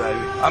day, baby.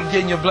 I'm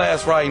getting your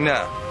blast right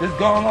now. Just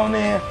go on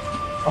in.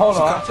 Hold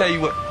on, I'll tell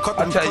you what.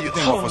 I'll tell you.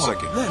 Hold on for a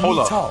second. Hold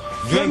up. Talk.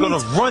 You ain't gonna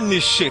run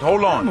this shit.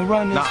 Hold on. I'm gonna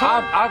run this. Now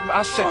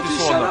I set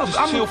this all up.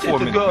 Just chill for a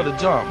minute. I'm the girl to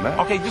jump, man.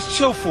 Okay, just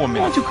chill for a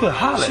minute. Why don't you quit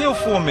hollering? Chill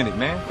for a minute,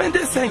 man. Man,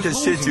 this ain't the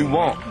shit you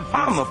want.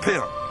 I'm a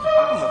pimp.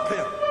 I'm a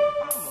pimp.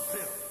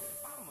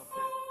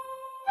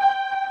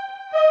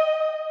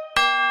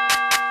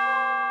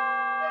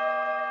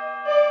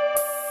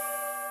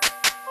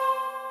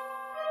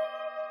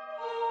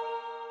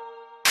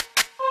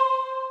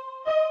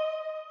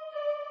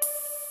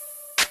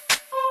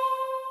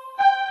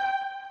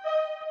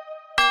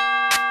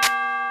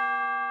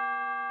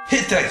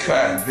 Hit that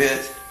crack,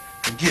 bitch,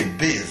 and get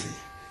busy.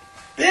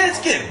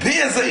 Bitch, get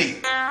busy.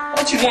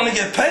 Don't you want to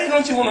get paid?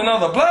 Don't you want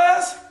another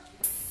blast?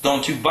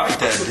 Don't you bite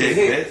that dick,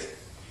 bitch.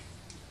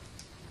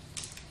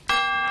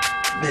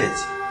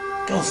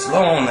 Bitch, go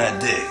slow on that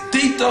dick.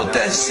 Deep throat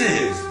that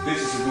shit.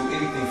 Bitches will do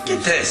anything for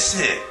Get that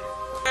shit.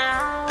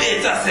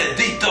 Bitch, I said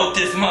deep throat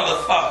this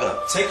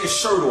motherfucker. Take your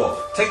shirt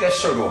off. Take that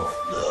shirt off.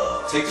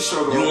 Take the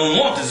shirt off. You don't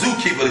want the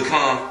zookeeper to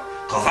come,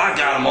 cause I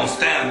got him on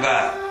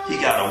standby. He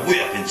got a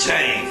whip and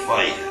chain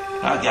for you.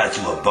 I got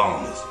you a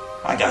bonus.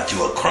 I got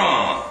you a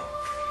crumb.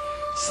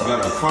 You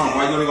got a crumb?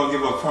 Why you only gonna give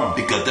her a crumb?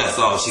 Because that's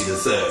all she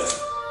deserves.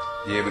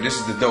 Yeah, but this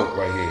is the dope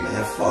right here.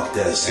 Man, fuck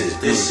that shit.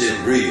 This shit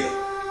real.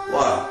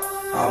 Why?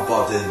 I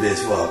bought this bitch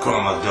for a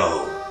crumb of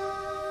dough.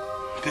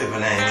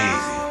 Pimpin' ain't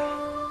easy.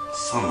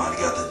 Somebody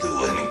got to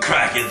do it. And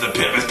Crackheads the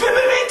pimpin'.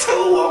 Pimpin' me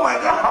too. Oh my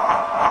god.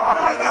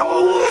 I got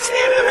more wood.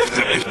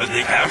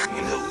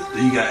 Do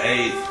you got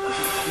AIDS?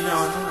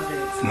 No, not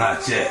AIDS.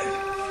 Not yet.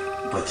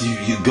 But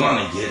you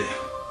gonna get it.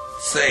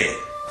 Say it.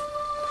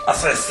 I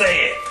said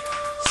say it.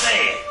 Say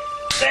it.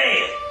 Say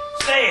it.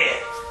 Say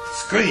it.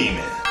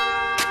 Screaming.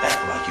 Act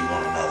like you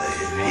want another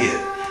hit. Here.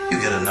 You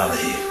get another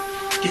hit.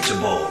 Get your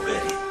ball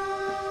ready.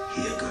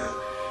 Here, girl.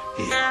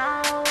 Here.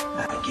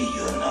 I'll give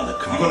you another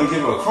crumb. You gonna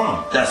give her a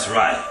crumb? That's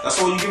right. That's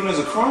all you giving us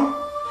a crumb?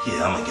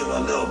 Here, I'm gonna give her a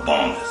little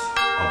bonus.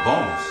 A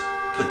bonus?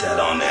 Put that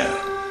on there.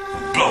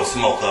 Blow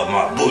smoke up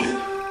my booty.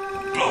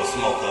 Blow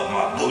smoke up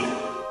my booty.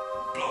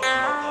 Blow smoke up my booty. Blow smoke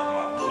up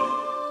my booty.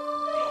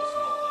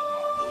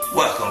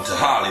 Welcome to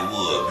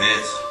Hollywood,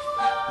 bitch.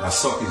 Now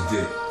suck his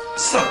dick.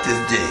 Suck this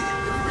dick.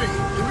 Let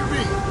me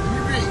read.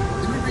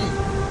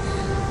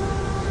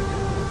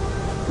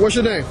 What's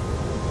your name?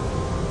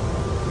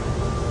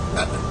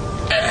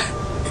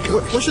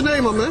 What's your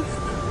name, my man?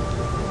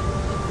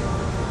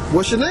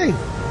 What's your name?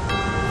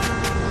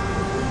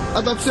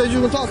 I thought you said you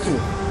were gonna talk to me.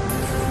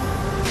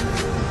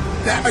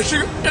 Nah,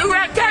 sugar,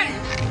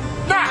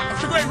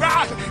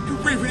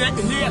 free for that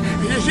here.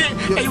 And that's it.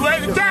 And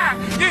where's the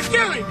time? Just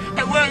kill it.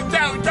 And where's the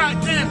time? We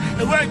talk to him.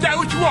 And where's the time?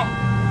 What you want?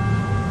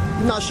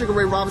 You're not Sugar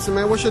Ray Robinson,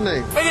 man. What's your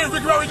name? My name is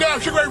Ricky Robinson. I'm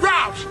Sugar Ray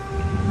Robinson.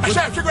 I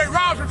said Sugar Ray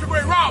Robinson. Sugar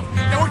Ray Robinson.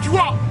 Now what you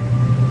want?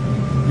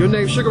 Your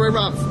name's Sugar Ray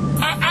Robinson.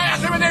 I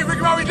said my name is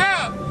Ricky Robinson.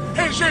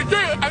 Hey, shit, dude.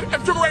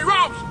 I'm Sugar Ray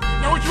Robinson.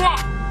 Now what you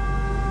want?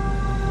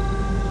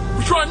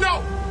 What you want to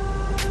know?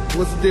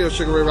 What's the deal,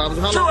 Sugar Ray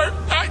Robinson? How long?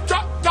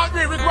 Talk to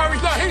me, Ricky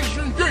Robinson,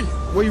 Henderson Jr.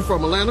 Where you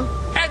from, Atlanta?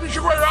 Ask me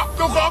Sugar Ray Robinson.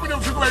 Don't call me no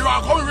Sugar Ray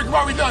Robinson. Call me Ricky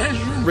Robinson,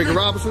 Henderson Jr. Ricky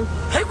Robinson?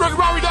 Hey, Ricky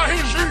Robinson,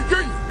 Henderson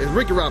Jr. It's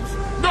Ricky Robinson.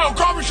 No,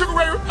 call me Sugar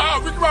Ray,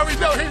 Ricky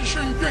Robinson,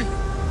 Henderson Jr.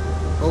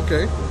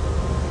 Okay.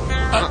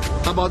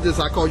 How about this?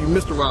 I call you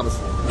Mr.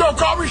 Robinson. No,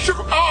 call me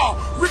Sugar,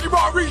 Ricky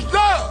Maurice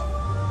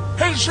Love,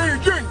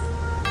 Henderson Jr.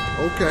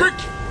 Okay.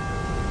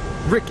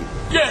 Ricky.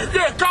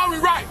 Yeah, call me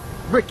right.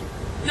 Ricky.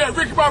 Yeah,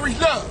 Ricky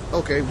Maurice Love.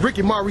 Okay,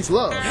 Ricky Maurice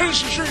Love.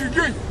 Henderson Senior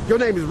Jr. Your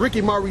name is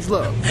Ricky Maurice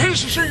Love.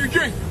 Henderson Senior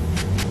Jr.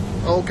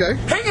 Okay.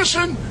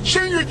 Henderson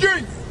Senior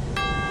Jr.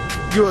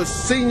 You're a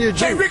senior junior.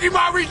 Say Ricky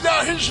Maurice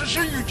Love, Henderson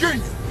Senior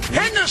Jr.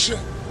 Henderson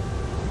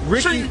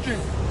Senior Jr.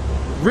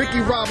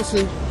 Ricky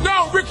Robinson.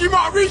 No, Ricky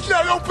Maurice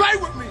Love, don't play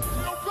with me.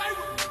 Don't play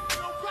with me.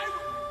 Don't play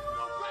with me.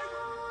 Don't play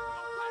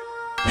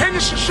with me.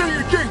 Henderson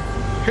Senior Jr.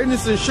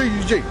 Henderson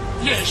Senior Jr.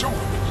 Yeah, sure.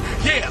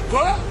 Yeah,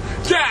 bud.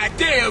 God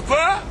damn,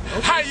 bud.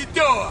 Okay. How you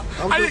doing?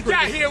 I just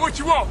got here. What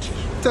you want?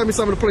 Tell me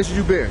some of the places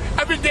you've been.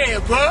 I've been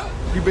dead, bud.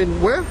 You been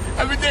where?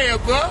 I've been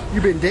dead, bud. You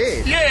been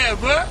dead? Yeah,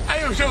 bud. I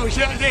am so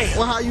dead.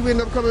 Well, how you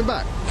end up coming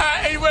back?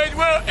 Anyway,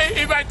 well,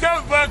 if I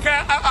told bud,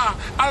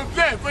 I was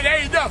blessed, but that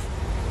ain't enough.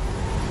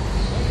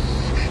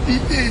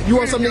 You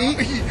want something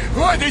to eat?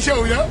 What? They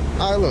showed up.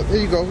 All right, look.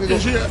 Here you go. Here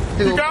you go.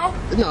 You go?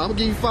 No, I'm going to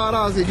give you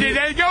 $5. Yeah,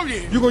 there you go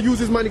then. You going to use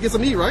this money to get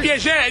something to eat, right?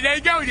 Yes, sir. There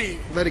you go then.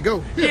 Let it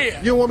go. Yeah.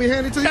 You don't want me to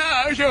hand it to you?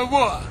 It's your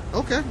boy.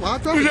 Okay, well, I'll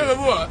drop it. It's your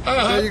boy.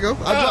 There you go.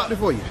 I dropped it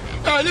for you.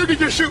 Look at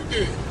your suit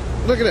then.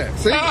 Look at that.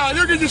 See?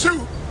 Look at your suit.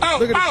 Look at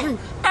the shoe.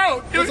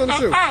 What's on the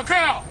shoe?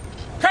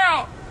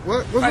 Carl.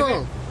 What's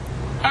wrong?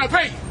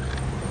 Pay.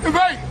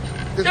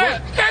 Yeah.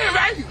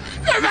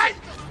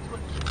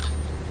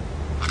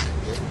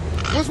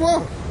 What's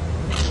wrong?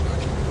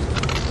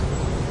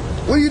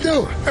 What are you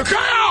doing?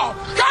 Carl!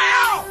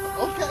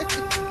 Okay.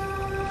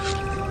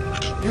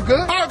 You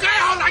good? Carl,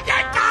 like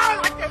that.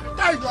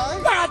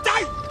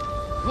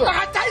 Look. All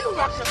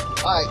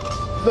right.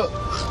 Look.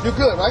 You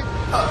good, right?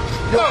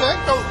 You okay?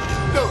 No.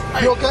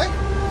 You okay?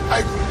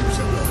 I'm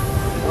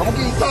gonna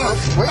give you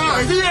something. Wait.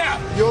 Yeah.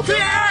 You okay?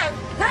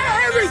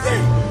 Yeah.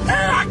 Everything.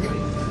 Yeah.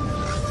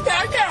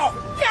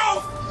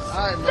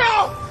 All right, man.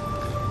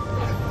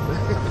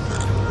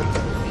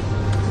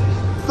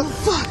 The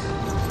fuck?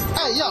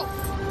 Hey, yo.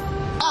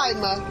 All right,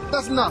 man.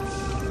 That's enough.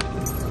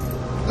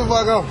 The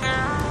fuck on.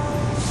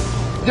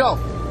 Yo.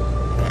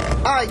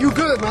 All right, you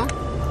good, man?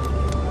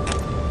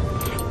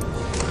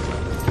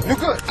 You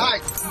good? All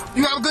right.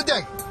 You have a good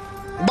day.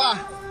 Bye.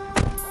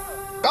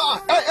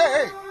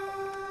 Hey.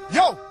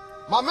 Yo,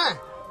 my man.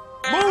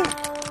 Move.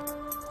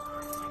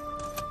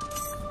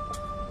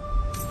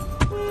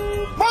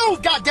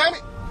 Move,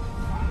 goddammit.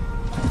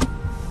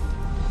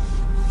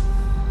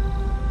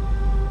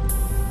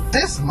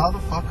 This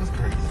motherfucker's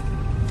crazy.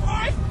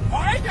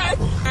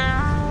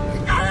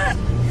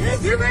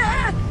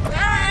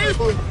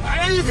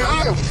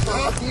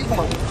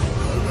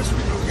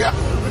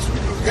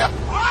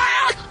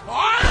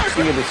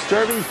 Seeing a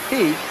disturbing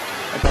peek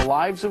at the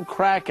lives of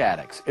crack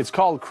addicts. It's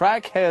called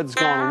Crackheads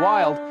Gone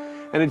Wild,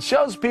 and it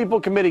shows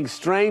people committing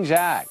strange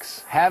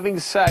acts, having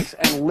sex,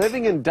 and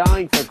living and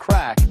dying for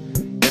crack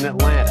in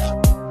Atlanta.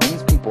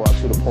 These people are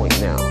to the point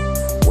now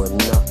where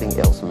nothing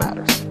else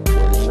matters.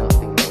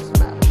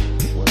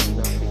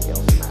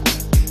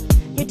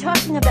 You're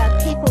talking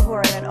about people who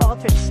are in an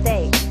altered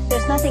state.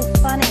 There's nothing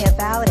funny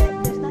about it.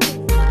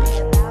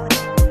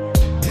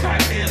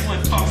 Crackheads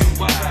went fucking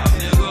wild,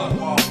 nigga.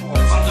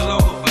 Fuck the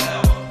local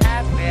forever.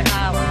 Ask me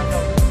how I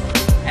know,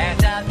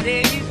 and I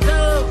say so.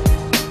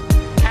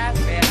 Ask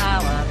me how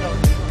I know.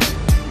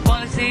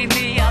 Wanna see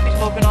me? I'll be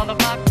smoking on the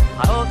block.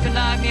 I hope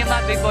tonight me and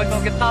my big boy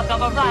don't get popped.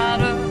 I'm a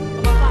rider.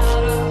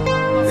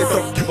 They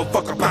don't give a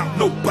fuck about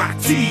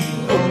nobody.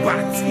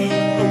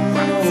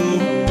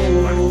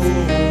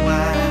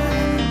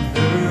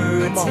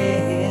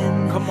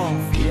 Come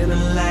on.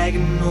 Feeling like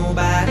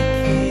nobody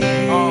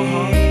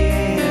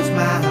cares.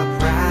 My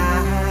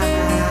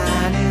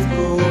pride is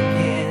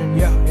broken.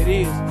 Yeah, it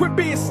is. Quit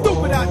being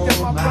stupid out there,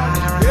 my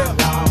brother.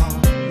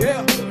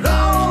 Yeah.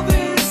 All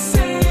this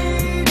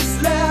hate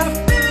is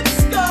left in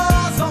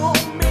scars on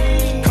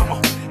me. Come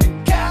on.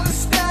 And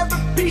calloused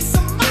every piece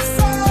of my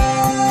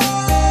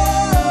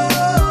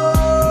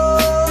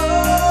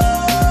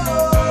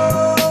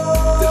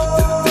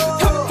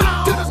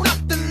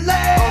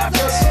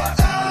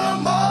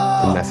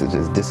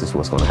This is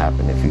what's going to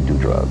happen if you do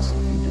drugs.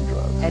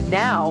 And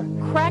now,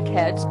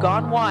 Crackheads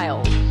Gone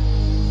Wild.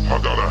 I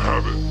gotta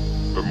have it.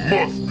 It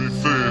must be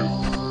fed.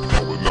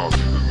 I will not be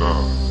denied.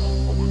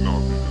 I will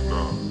not be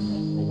denied.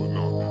 I will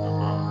not be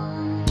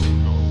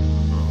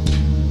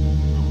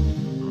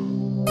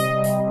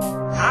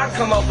denied. I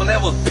come came up when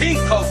that was pink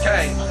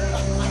cocaine.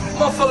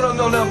 Motherfucker don't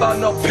know nothing about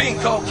no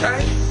pink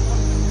cocaine.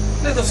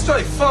 Nigga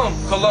straight from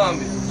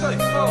Colombia. Straight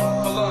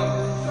from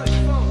Colombia.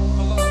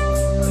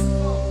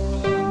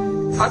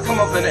 I come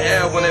up in the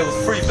air when it was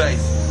free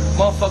base.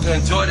 Motherfucker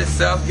enjoy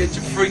itself, get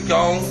your freak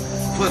on,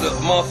 put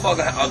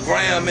a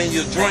gram in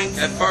your drink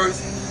at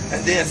first,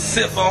 and then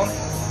sip on it.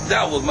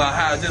 That was my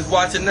high, just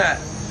watching that.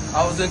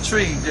 I was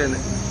intrigued in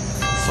it.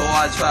 So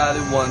I tried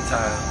it one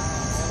time.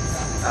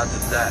 After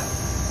that,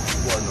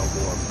 wasn't no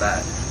going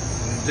back.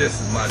 This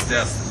is my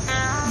destiny.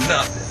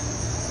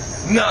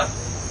 Nothing. Nothing.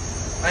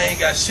 I ain't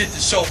got shit to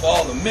show for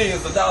all the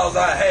millions of dollars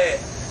I had.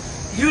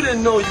 You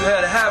didn't know you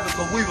had a habit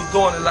because we was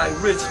doing it like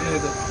rich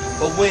niggas.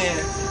 But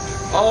when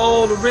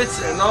all the rich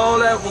and all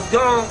that was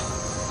gone,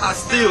 I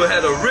still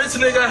had a rich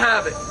nigga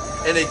habit.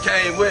 And it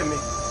came with me.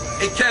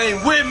 It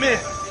came with me.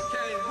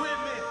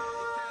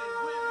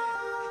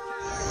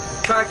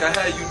 Cracker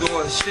had you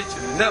doing shit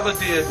you never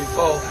did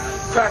before.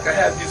 Cracker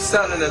had you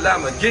selling the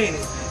Lamborghini,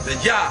 the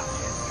yacht,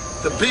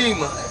 the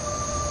Beamer,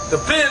 the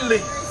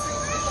Bentley.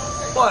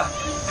 Boy,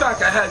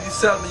 Cracker had you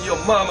selling your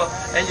mama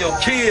and your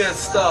kids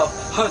stuff,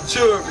 her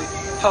jewelry,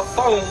 her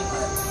phone,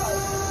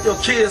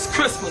 your kids'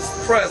 Christmas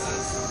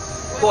presents.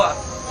 Boy,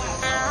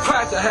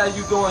 Cracker had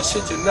you doing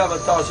shit you never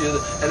thought you'd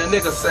do. And the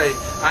nigga say,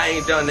 I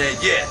ain't done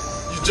that yet.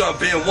 You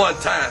jump in one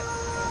time,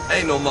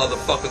 ain't no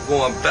motherfucker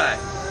going back.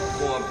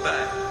 Going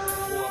back.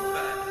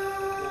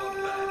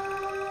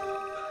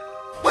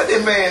 What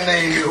that man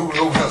name is who's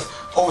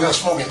over here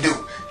smoking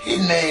dope?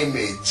 His name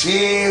is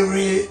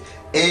Jerry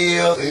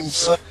L.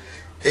 himself.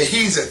 And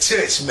he's a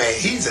church man.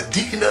 He's a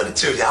deacon of the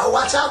church. Y'all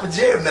watch out for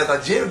Jerry now,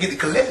 because Jerry get the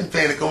collection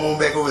plan to come on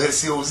back over here to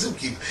see old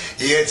zookeeper.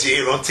 Yeah,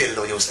 Jerry, I'm telling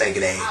on your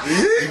stinking ass.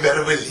 You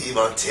better believe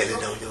I'm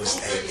telling on your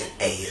stinking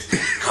ass.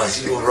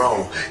 Because you were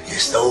wrong. You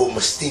stole my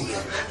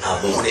stimulant. I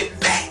want it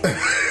back.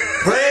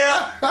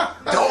 Prayer,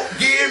 don't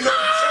give no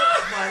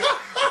church money.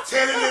 I'm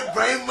telling you,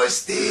 bring my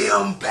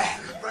stem back.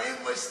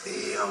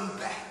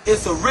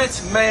 It's a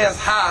rich man's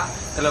high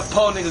and a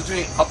poor nigga's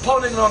dream. A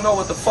poor nigga don't know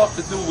what the fuck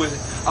to do with it.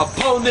 A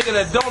poor nigga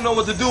that don't know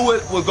what to do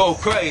with it will go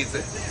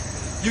crazy.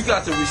 You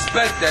got to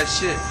respect that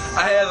shit.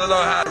 I had to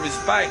learn how to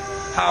respect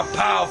how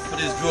powerful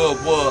this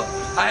drug was.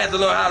 I had to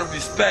learn how to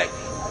respect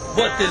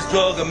what this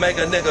drug will make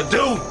a nigga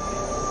do.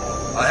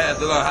 I had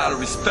to learn how to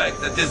respect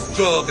that this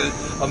drug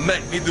will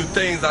make me do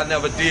things I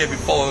never did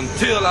before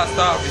until I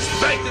start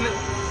respecting it.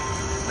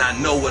 And I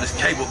know what it's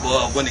capable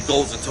of when it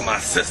goes into my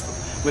system.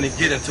 When it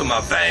get into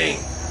my vein.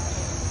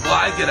 Well,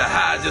 I get a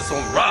high just on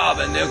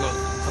robbing niggas,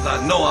 cause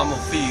I know I'ma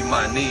feed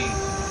my needs.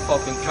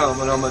 Fucking come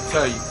and I'ma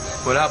tell you,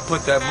 when I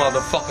put that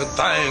motherfucking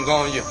thing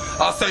on you,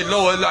 I'll say,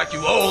 Lord, like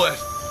you owe it.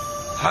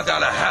 I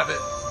got a habit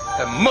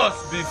that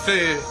must be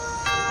fed.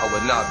 I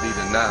would not be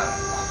denied.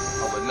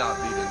 I would not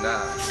be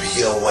denied.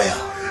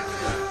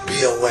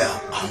 Be aware,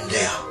 I'm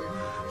there.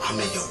 I'm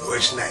in your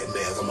worst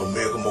nightmares. I'm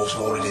America's most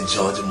wanted and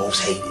Georgia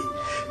most hated.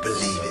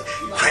 Believe it,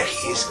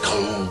 crackheads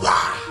gone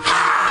wild.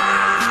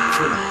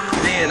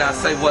 Then I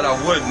say what I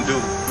wouldn't do.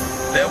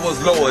 There was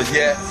Lord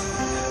yet.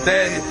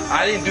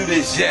 I didn't do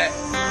this yet.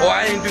 Or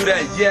I didn't do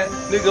that yet.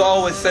 Nigga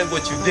always say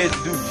what you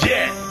didn't do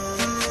yet.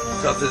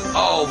 Cause it's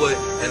always,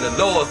 and the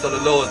lowest of the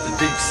lowest, the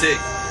deep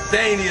six.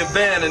 They ain't even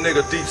ban a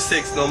nigga deep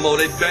six no more.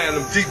 They ban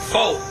them deep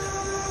four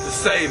to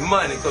save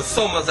money. Cause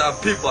so much of our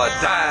people are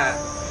dying.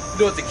 You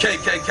know what the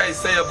KKK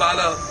say about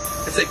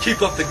us? They say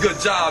keep up the good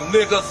job,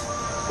 niggas.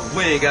 But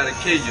we ain't gotta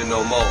kill you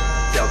no more.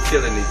 Y'all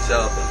killing each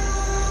other.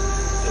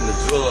 And the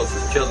drugs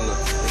is killing us,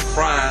 and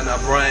frying our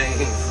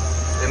brains.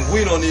 And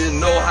we don't even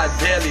know how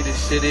deadly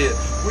this shit is.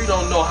 We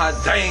don't know how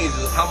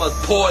dangerous, how much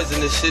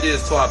poison this shit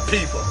is to our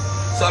people.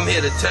 So I'm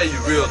here to tell you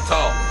real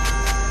talk.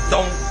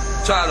 Don't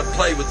try to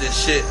play with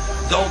this shit.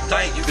 Don't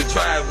think you can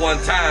try it one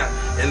time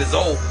and it's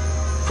old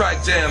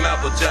crack jam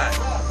applejack.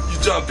 You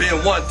jump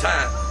in one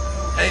time,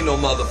 ain't no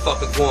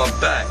motherfucker going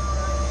back.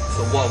 It's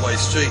a one-way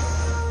street.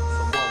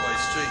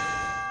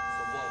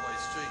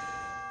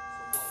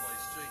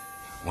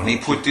 When they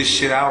put this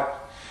shit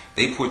out,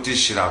 they put this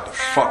shit out to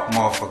fuck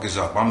motherfuckers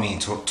up. I mean,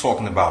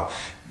 talking about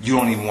you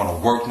don't even want to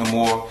work no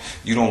more.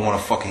 You don't want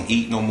to fucking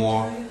eat no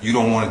more. You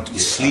don't want to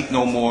sleep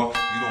no more.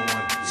 You don't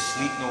want to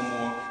sleep no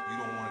more. You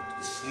don't want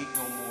to sleep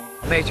no more.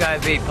 I'm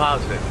HIV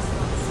positive.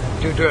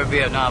 Due to a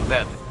Vietnam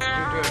vet.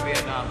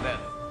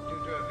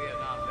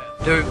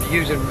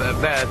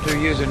 Through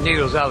using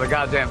needles out of the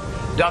goddamn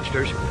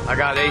dumpsters, I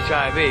got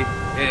HIV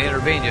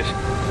intravenous.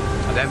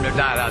 Them that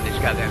died out in these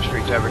goddamn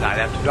streets every night.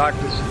 After dark,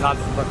 this is not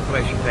the fucking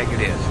place you think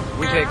it is.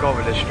 We take over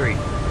this street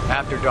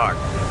after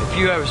dark. If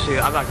you ever see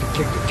it, I'd like to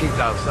kick the teeth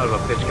out of son of a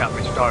bitch got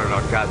me started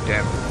on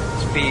goddamn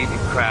speed and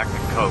crack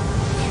and coke.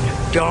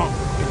 Don't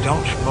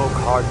smoke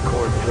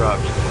hardcore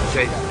drugs.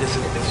 Say this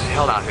is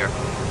hell out here.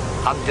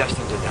 I'm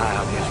destined to die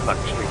on this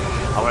fucking street.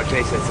 I want to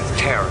tell you this, it's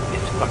terror.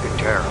 It's fucking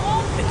terror.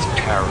 It's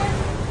terror.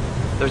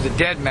 There's a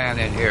dead man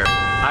in here.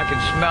 I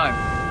can smell him.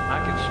 I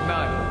can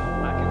smell him.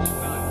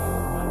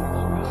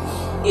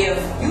 If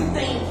you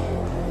think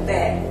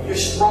that you're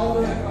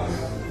stronger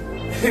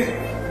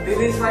than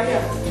this right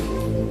here,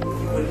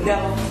 you will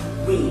never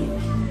win.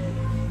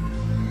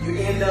 you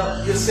end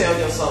up, you sell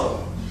your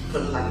soul.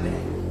 Put it like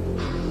that.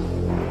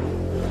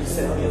 You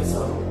sell your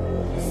soul.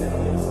 You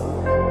sell your soul.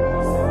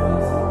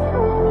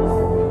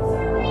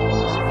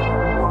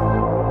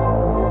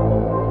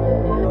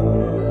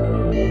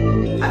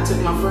 I took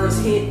my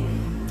first hit,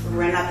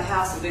 ran out the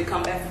house, and didn't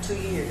come back for 2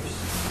 years.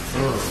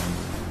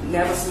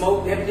 Never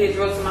smoked, never did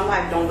drugs in my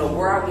life. Don't know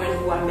where I went,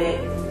 who I met.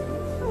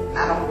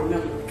 I don't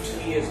remember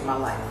 2 years of my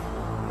life.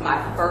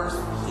 My first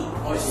hit.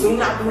 As soon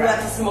as I blew out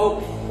to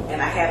smoke,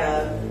 and I had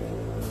a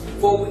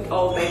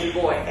 4-week-old baby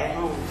boy at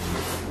home.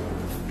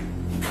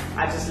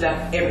 I just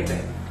left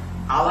everything.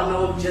 All I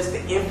know is just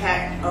the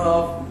impact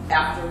of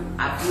after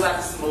I blew out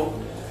to smoke,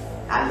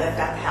 I left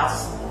out the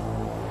house.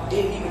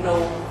 Didn't even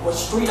know what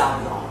street I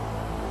was on.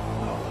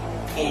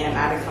 And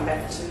I didn't come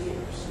back for 2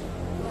 years.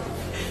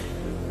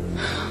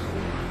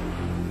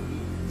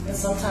 And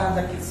sometimes I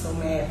get so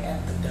mad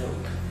at the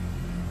dope.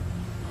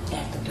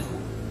 At the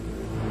dope.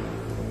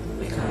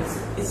 Because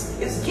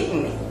it's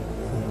getting me.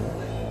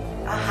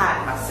 I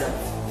hide myself.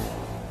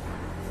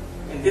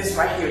 And this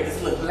right here, this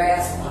little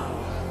glass bottle,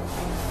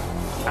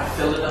 I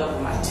fill it up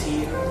with my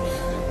tears,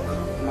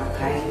 my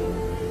pain,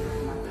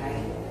 my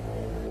pain,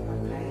 my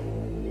pain.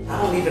 I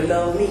don't even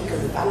love me,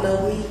 because if I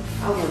love me,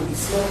 I wouldn't be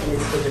smoking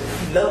this. But if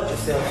you loved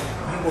yourself,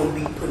 you wouldn't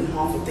be putting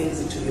harmful things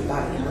into your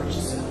body and hurt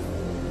yourself.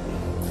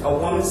 A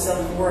woman's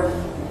self-worth,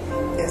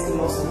 that's the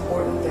most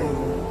important thing.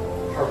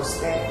 Her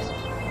respect,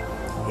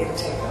 it'll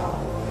take it all.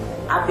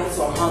 I've been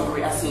so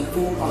hungry, I seen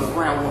food on the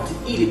ground, want to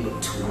eat it,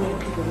 but too many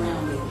people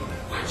around me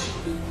watching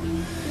me.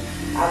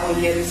 I won't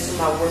get this to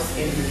my worst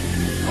enemy.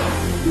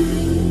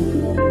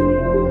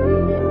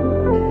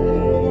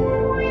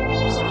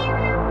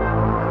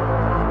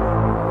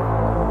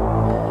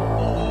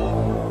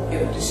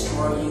 It'll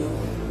destroy you.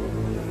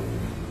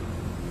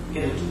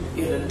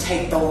 It'll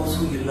take those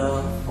who you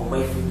love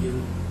away from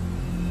you.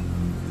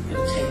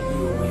 It'll take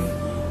you away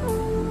from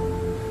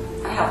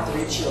you. I have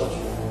 3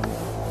 children.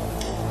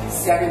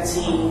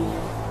 17,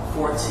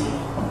 14,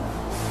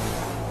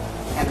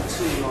 and a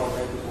 2-year-old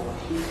baby boy.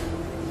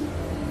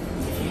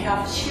 If you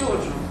have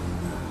children,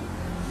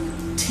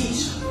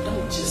 teach them.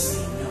 Don't just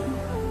say no.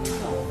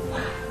 Tell them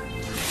why.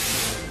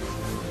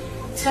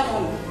 Tell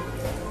them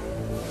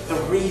the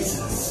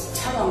reasons.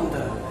 Tell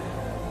them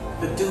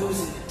the do's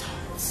and the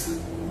don'ts.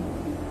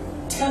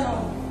 Tell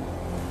them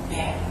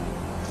that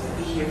they'll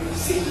be here,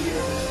 sitting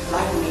here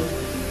like me,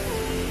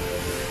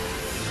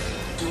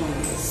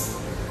 doing this.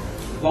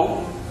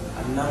 Won't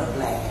another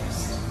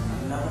blast,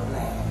 another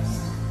blast,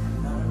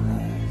 another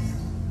blast,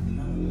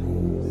 another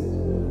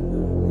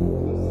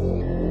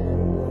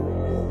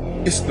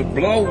blast. It's the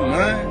blow,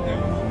 man.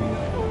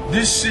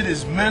 This shit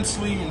is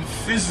mentally and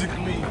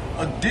physically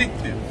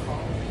addictive.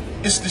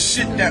 It's the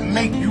shit that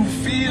make you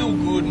feel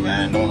good,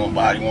 man. Don't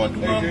nobody want to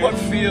do nothing but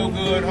feel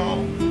good,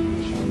 huh?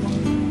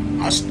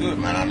 I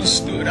done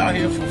stood out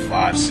here for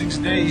 5-6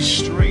 days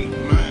straight,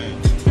 man.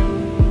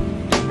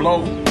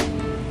 Blow.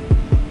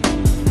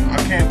 I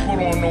can't put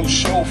on no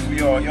show for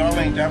y'all. Y'all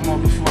ain't that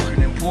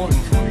motherfucking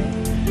important for me.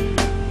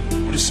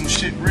 But there's some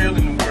shit real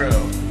in the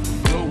world.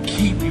 It'll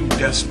keep you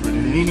desperate.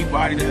 And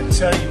anybody that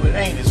tell you it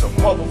ain't is a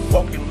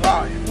motherfucking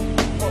liar.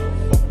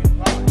 Motherfucking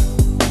liar.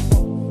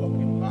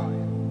 Motherfucking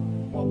liar.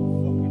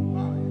 Motherfucking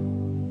liar.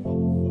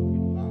 Motherfucking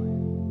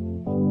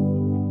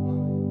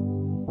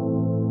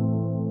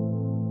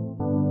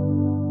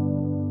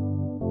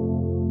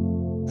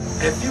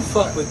liar. If you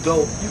fuck with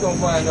dope, you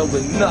gonna wind up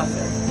with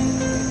nothing.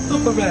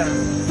 Look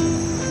around.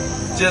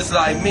 Just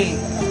like me,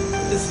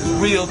 this is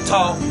real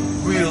talk,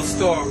 real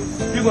story.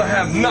 You're gonna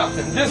have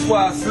nothing. This is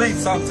why I sleep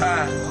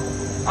sometimes.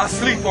 I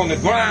sleep on the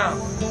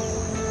ground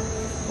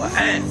where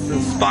ants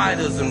and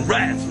spiders and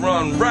rats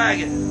run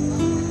ragged.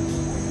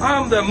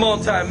 I'm that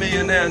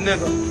multi-millionaire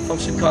nigga from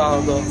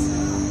Chicago.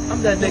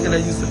 I'm that nigga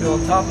that used to be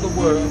on top of the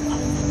world.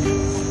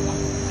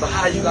 But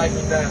how you like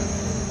me now?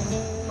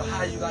 But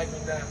how you like me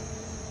now?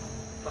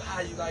 But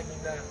how you like me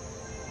now?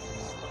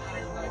 But how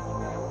you like me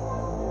now?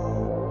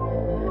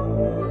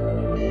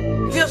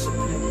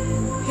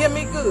 Discipline, hear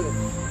me good.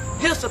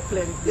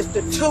 Discipline is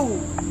the tool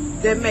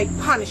that make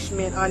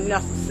punishment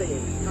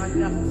unnecessary. And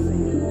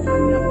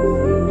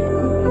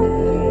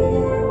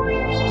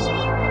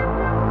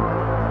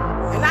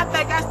I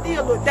think I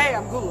still look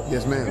damn good.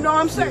 Yes, ma'am. You know what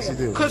I'm saying? Yes, you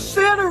do.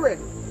 Considering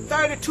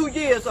 32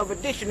 years of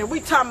addiction, and we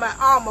talking about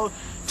almost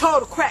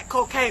total crack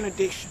cocaine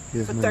addiction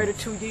for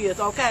 32 years,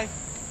 okay?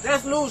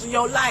 That's losing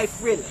your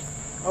life, really,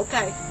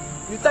 okay?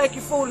 You think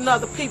you're fooling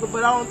other people,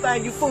 but I don't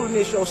think you're fooling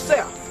this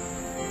yourself.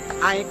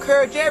 I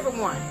encourage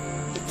everyone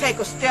to take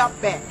a step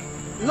back.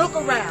 Look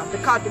around,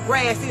 because the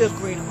grass is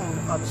greener on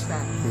the other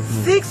side.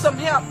 Seek some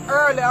help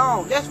early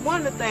on. That's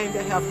one of the things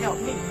that have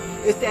helped me,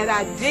 is that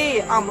I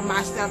did humble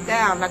myself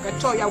down. Like I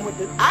told you,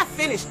 I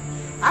finished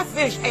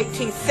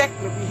 18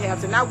 secular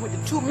rehabs, and I went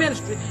to 2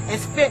 ministries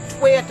and spent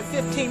 12 to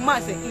 15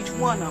 months in each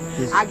one of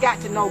them. I got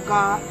to know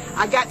God.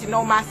 I got to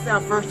know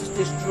myself versus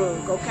this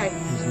drug, okay?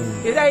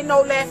 It ain't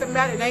no laughing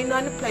matter. It ain't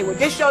nothing to play with.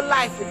 This your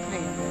life to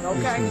play with,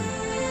 okay?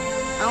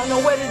 I don't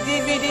know where the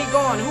DVD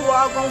going, who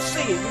all gonna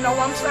see it, you know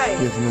what I'm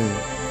saying? Yes, ma'am.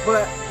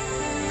 But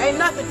Ain't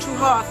nothing too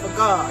hard for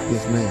God.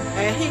 Yes, ma'am.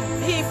 And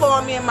he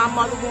formed me in my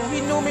mother's womb.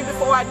 He knew me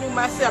before I knew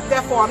myself.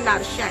 Therefore, I'm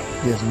not ashamed.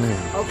 Yes,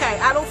 ma'am. Okay,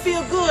 I don't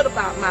feel good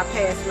about my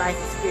past life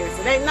experience.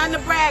 It ain't nothing to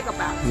brag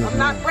about. Yes, I'm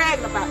not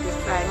bragging about this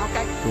thing,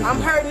 okay? Yes, I'm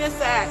ma'am. hurting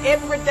inside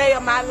every day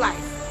of my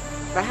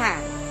life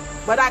behind it.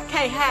 But I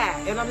can't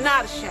hide, and I'm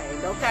not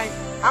ashamed, okay?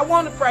 I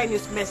want to bring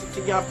this message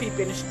to young people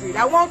in the street.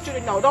 I want you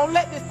to know, don't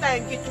let this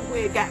thing get you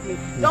where it got me.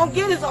 Don't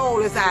get as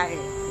old as I am.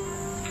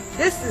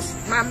 This is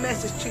my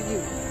message to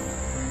you,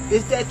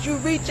 is that you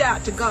reach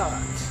out to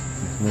God.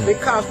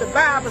 Because the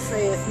Bible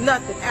says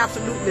nothing,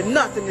 absolutely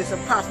nothing is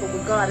impossible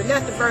with God. And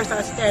that's the verse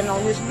I stand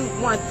on, this Luke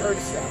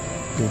 1:37.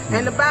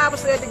 And the Bible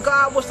said that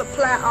God will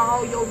supply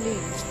all your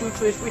needs through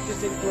to his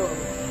riches and glory.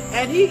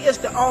 And he is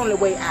the only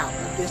way out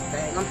of this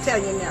thing. I'm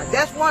telling you now.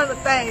 That's one of the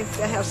things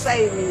that have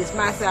saved me is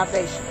my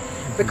salvation.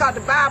 Because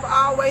the Bible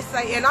always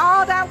say, in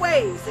all thy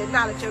ways,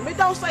 acknowledge him. It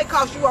don't say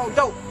because you on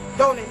dope,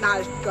 don't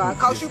acknowledge God.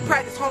 Because you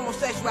practice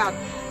homosexuality,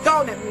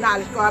 don't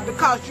acknowledge God.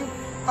 Because you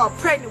are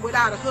pregnant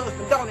without a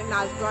husband, don't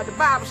acknowledge God. The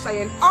Bible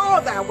saying,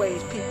 all thy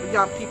ways, people,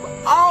 young people,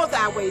 all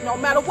thy ways, no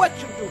matter what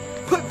you do,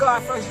 put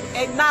God first,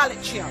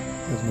 acknowledge him.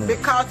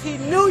 Because he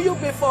knew you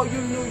before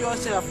you knew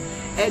yourself.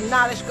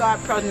 Acknowledge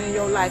God present in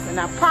your life, and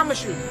I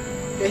promise you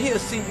that he'll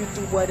see you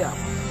through whatever.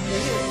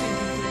 And he'll see you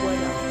through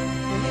whatever.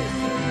 And he'll see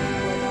you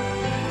through whatever.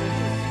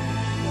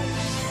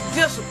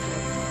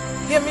 Discipline.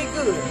 Hear me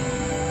good.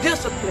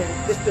 Discipline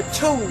is the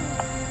tool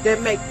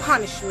that make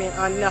punishment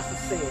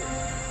unnecessary.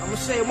 I'm going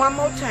to say it one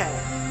more time.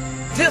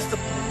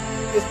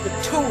 Discipline is the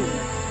tool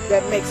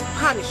that makes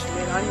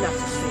punishment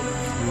unnecessary.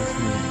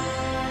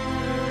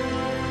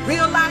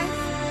 Real life,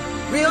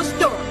 real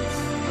stories.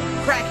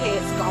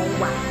 Crackheads gone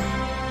wild.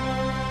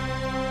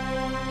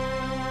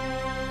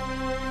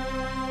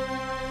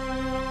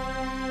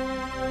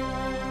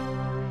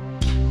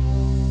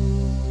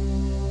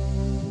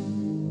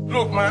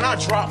 Look, man, I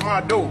dropped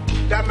my door.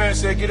 That man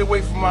said, get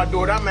away from my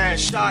door. That man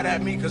shot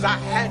at me because I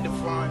had to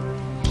find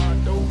my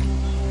door.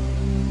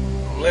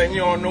 I'm letting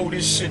y'all know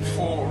this shit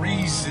for a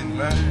reason,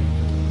 man.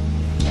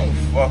 Don't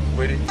fuck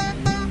with it.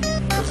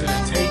 Because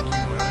it'll take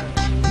you,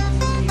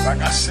 man.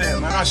 Like I said,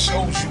 man, I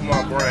showed you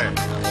my brand.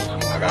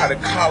 I got a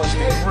college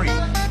degree.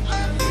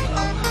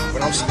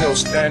 But I'm still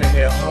standing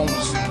here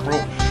homeless and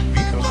broke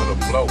because of the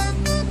blow.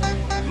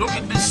 Look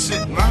at this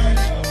shit, man.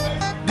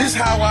 This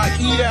how I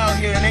eat out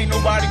here and ain't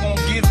nobody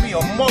gonna give me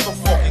a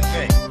motherfucking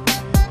thing.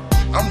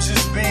 I'm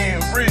just being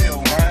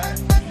real, man.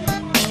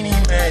 Ain't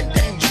even that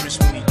dangerous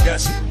when he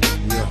does it.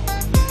 Yeah.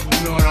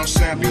 You know what I'm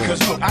saying? Because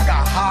look, I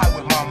got high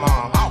with my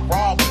mom. I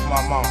robbed with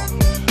my mom.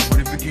 But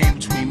if it came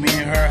between me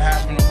and her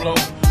having a blow,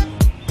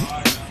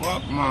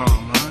 fuck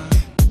mom, man.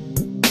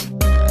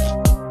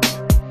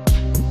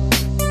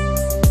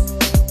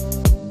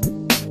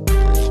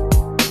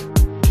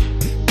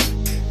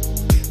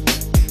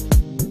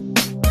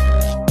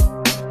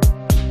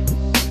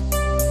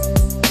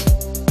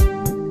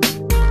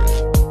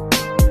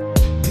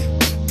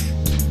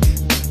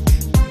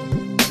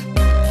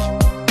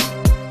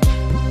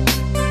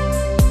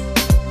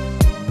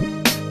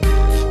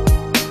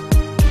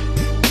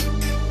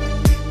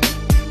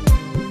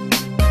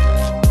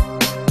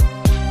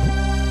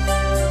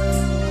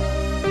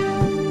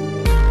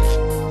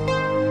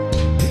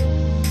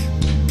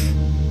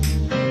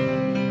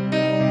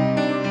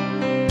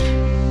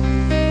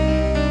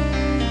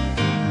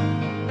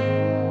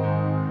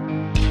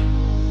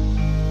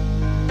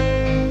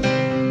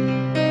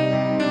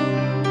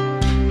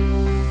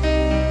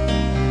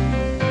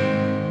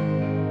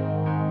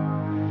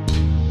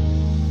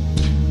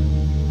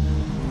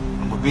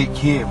 Big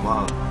kid,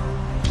 Mom.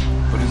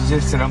 But it's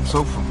just that I'm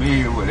so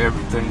familiar with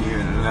everything here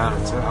in Atlanta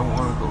that I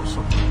want to go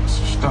somewhere to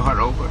start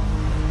over.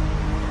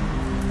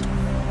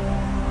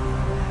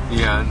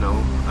 Yeah, I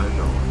know.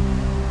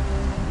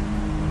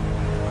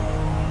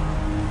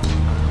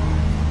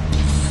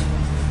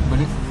 But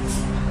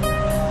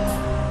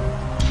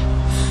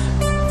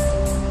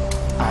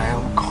I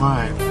am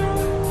crying.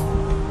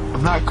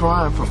 I'm not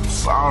crying from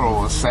sorrow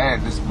or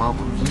sadness, Mom.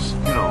 I'm just,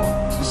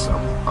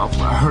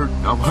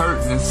 I'm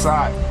hurting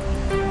inside.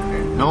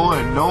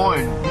 Knowing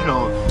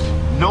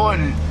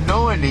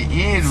the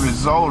end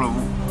result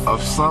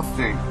of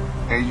something,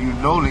 and you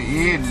know the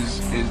end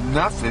is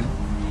nothing,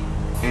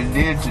 and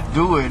then to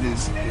do it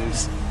is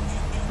it's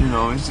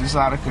just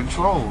out of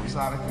control. It's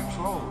out of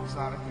control. It's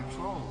out of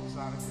control. It's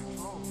out of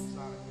control. It's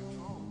out of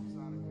control. It's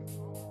out of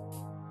control.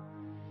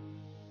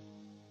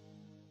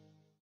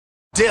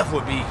 Death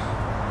would be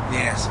the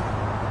answer.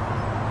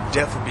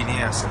 Death would be the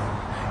answer.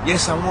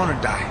 Yes, I want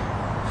to die.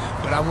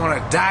 But I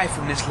want to die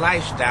from this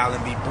lifestyle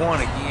and be born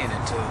again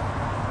into the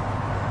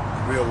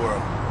real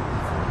world.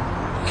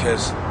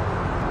 Because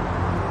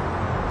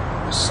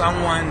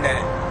someone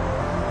that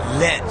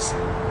lets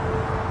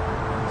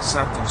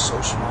something so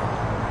small,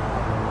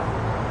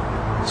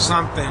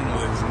 something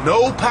with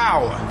no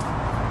power,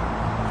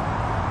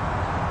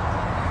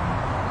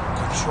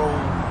 control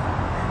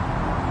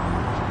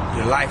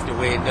your life the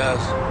way it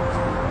does.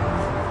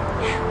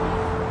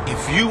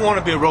 If you want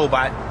to be a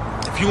robot,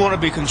 if you want to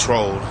be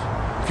controlled,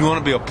 If you want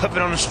to be a puppet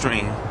on a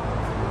string,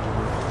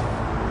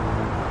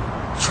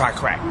 try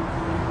crack.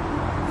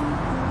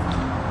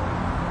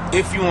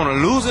 If you want to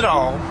lose it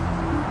all,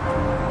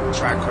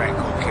 try crack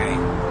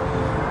cocaine.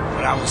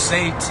 But I would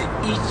say to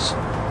each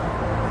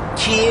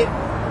kid,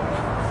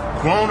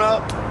 grown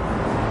up,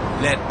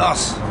 let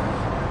us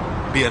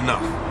be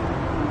enough.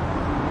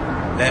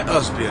 Let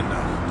us be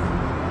enough.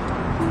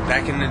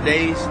 Back in the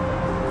days,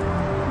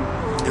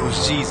 it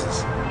was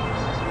Jesus.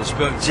 It was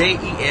spelled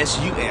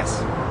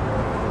J-E-S-U-S.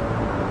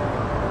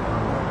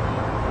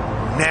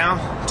 Now,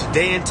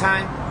 today and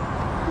time,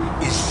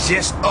 it's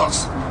just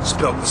us,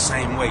 spelled the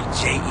same way,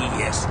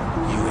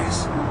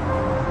 J-E-S-U-S.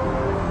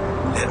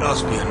 Let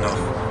us be enough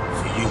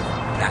for you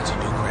not to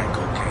do crack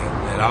cocaine.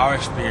 Let our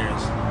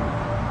experience,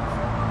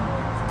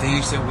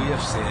 things that we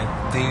have said,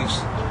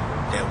 things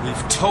that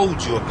we've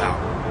told you about,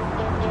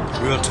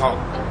 real talk.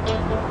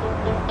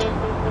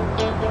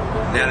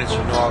 Now that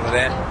you know all of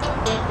that,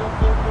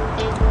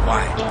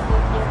 why?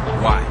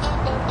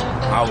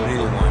 Why would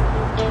anyone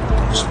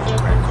want to smoke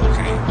crack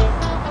cocaine?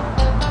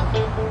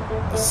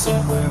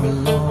 Somewhere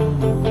along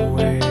the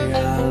way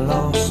I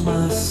lost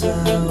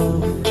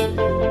myself.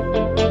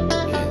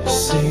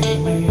 See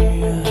me,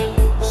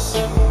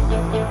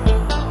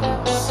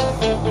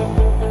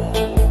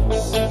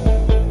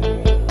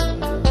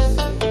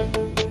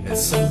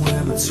 it's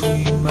somewhere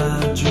between my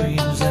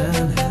dreams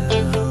and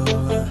hell.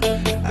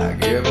 I've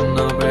given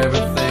up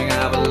everything I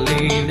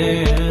believed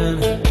in.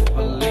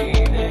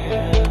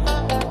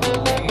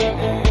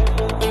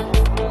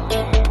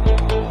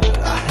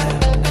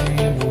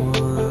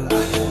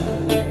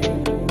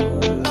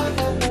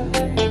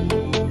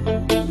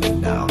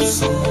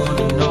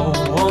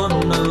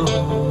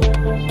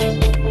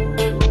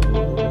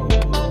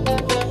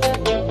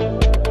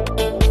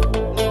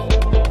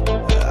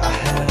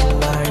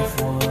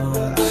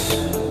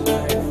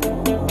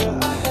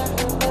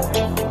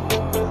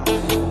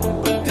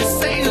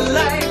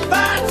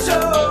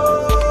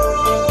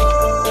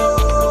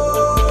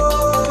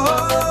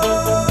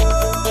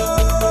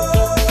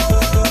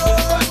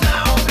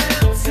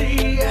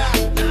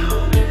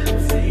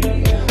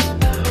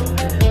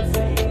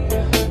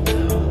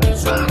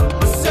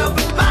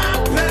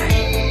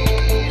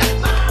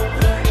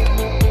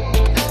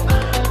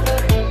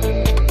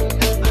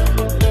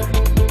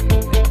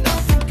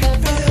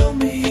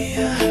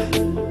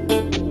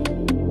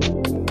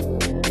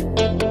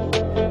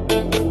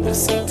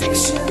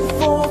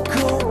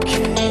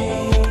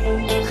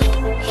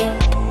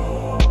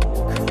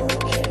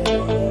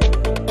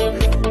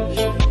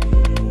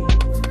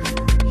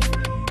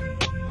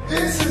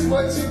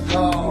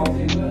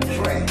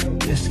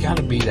 It's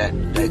gotta be that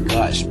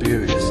God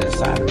spirit that's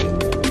inside of me.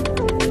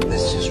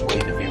 Let's just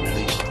wait to be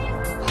released.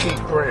 Keep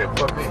praying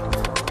for me.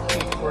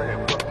 Keep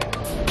praying for me.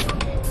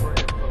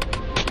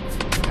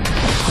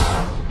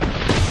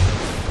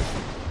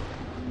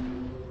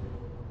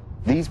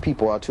 These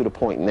people are to the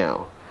point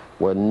now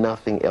where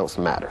nothing else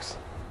matters.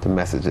 The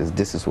message is,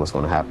 this is what's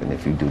going to happen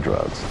if you do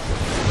drugs.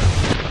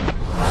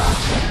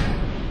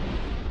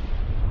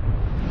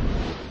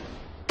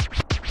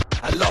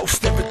 I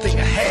lost everything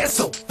I had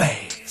so fast.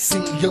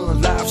 Seen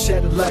young life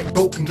shattered like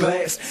broken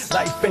glass.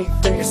 Life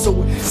ain't fair,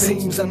 so it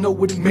seems I know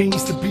what it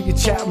means to be a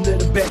child and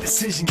let a bad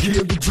decision kill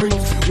your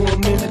dreams. 1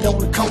 minute on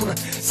the corner,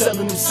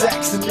 selling them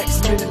sacks. The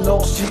next minute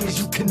lost years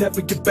you can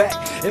never get back.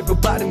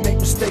 Everybody make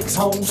mistakes,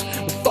 homes.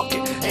 Well, fuck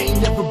it,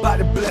 ain't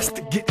everybody blessed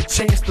to get the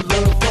chance to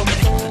learn from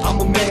it. I'm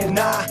a man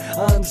now,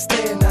 I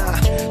understand now.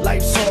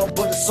 Life's hard,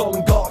 but it's all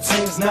in God's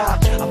hands now.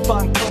 I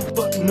find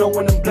comfort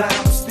knowing I'm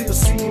blind, but still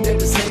seeing that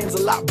His hands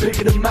a lot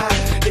bigger than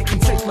mine. They can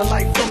take my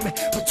life from me,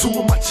 put 2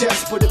 on my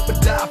chest, but if I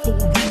die for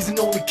a reason,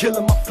 only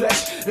killing my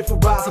flesh. If I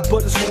rise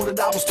above this one that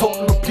I was taught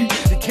to repeat,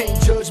 they can't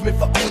judge me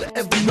for all I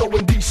ever know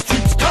in these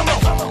streets. Come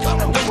on, I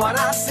know what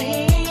I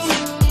seen,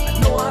 I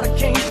know what I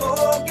can't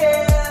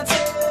forget.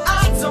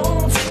 I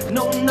don't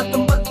know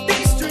nothing but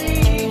these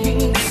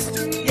streets.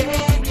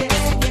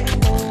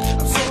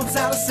 I'm so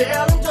tired of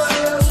selling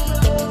drugs,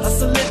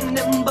 hustling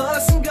and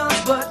busting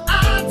guns, but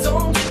I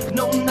don't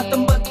know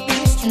nothing but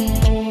these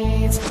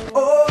streets.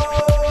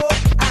 Oh,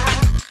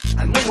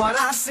 I know what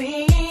I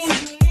seen,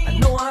 I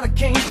know what I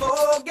can't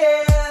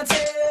forget.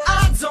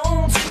 I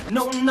don't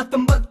know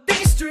nothing but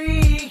these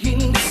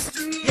streets.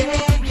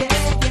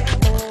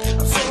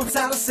 I'm so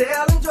tired of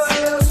selling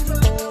drugs,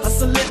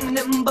 hustling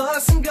and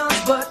busting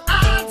guns, but